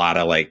just a lot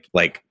of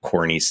like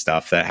corny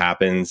stuff that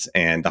happens.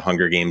 And the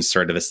Hunger Games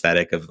sort of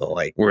aesthetic of the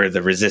like we're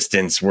the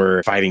resistance,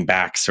 we're fighting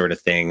back sort of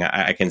thing,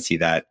 I can see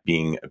that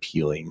being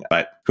appealing,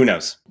 but who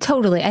knows?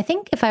 Totally. I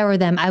think if I were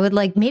them, I would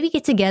like maybe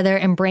get together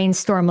and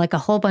brainstorm like a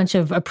whole bunch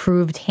of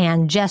approved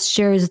hand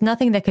gestures,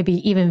 nothing that could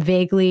be even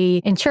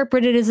vaguely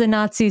interpreted as a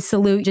Nazi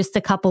salute, just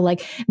a couple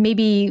like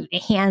maybe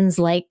hands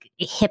like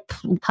hip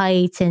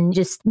height and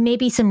just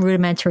maybe some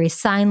rudimentary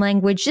sign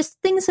language,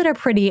 just things that are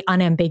pretty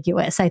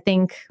unambiguous. I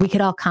think we could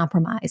all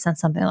compromise on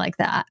something like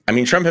that. I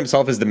mean, Trump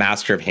himself is the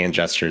master of hand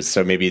gestures,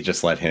 so maybe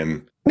just let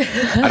him.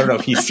 I don't know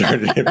if he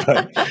started it,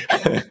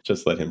 but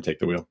just let him take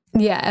the wheel.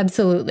 Yeah,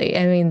 absolutely.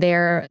 I mean,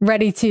 they're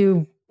ready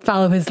to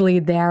follow his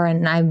lead there.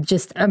 And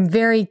I'm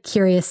very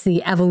curious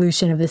the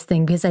evolution of this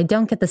thing, because I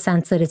don't get the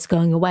sense that it's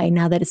going away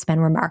now that it's been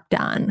remarked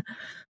on.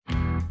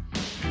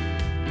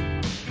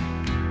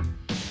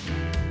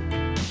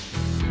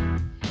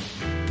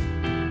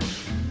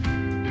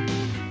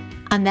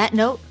 On that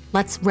note,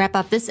 let's wrap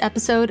up this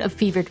episode of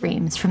Fever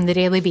Dreams from the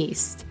Daily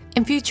Beast.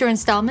 In future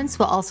installments,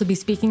 we'll also be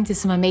speaking to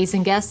some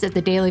amazing guests at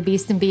the Daily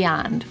Beast and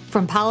beyond,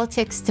 from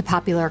politics to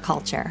popular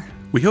culture.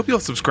 We hope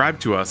you'll subscribe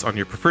to us on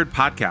your preferred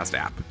podcast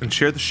app and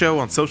share the show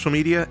on social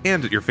media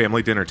and at your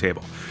family dinner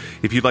table.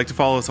 If you'd like to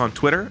follow us on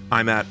Twitter,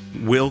 I'm at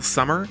Will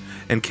Summer,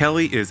 and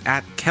Kelly is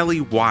at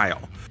Kelly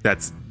Weil.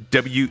 That's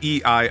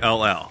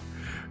Weill.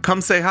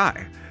 Come say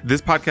hi.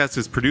 This podcast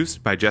is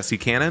produced by Jesse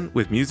Cannon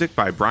with music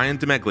by Brian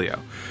DeMeglio.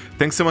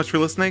 Thanks so much for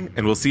listening,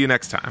 and we'll see you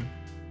next time.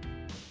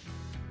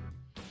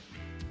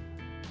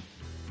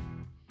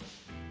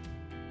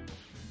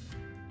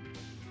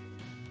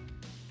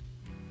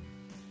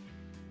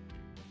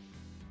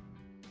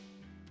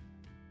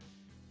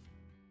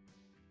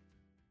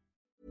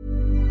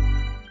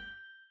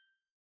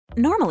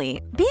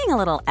 Normally, being a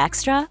little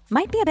extra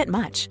might be a bit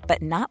much,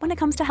 but not when it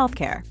comes to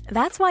healthcare.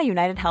 That's why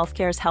United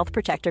Healthcare's Health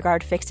Protector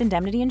Guard fixed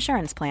indemnity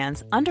insurance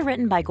plans,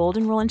 underwritten by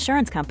Golden Rule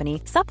Insurance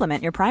Company,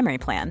 supplement your primary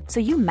plan so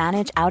you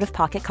manage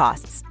out-of-pocket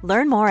costs.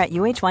 Learn more at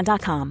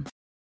uh1.com.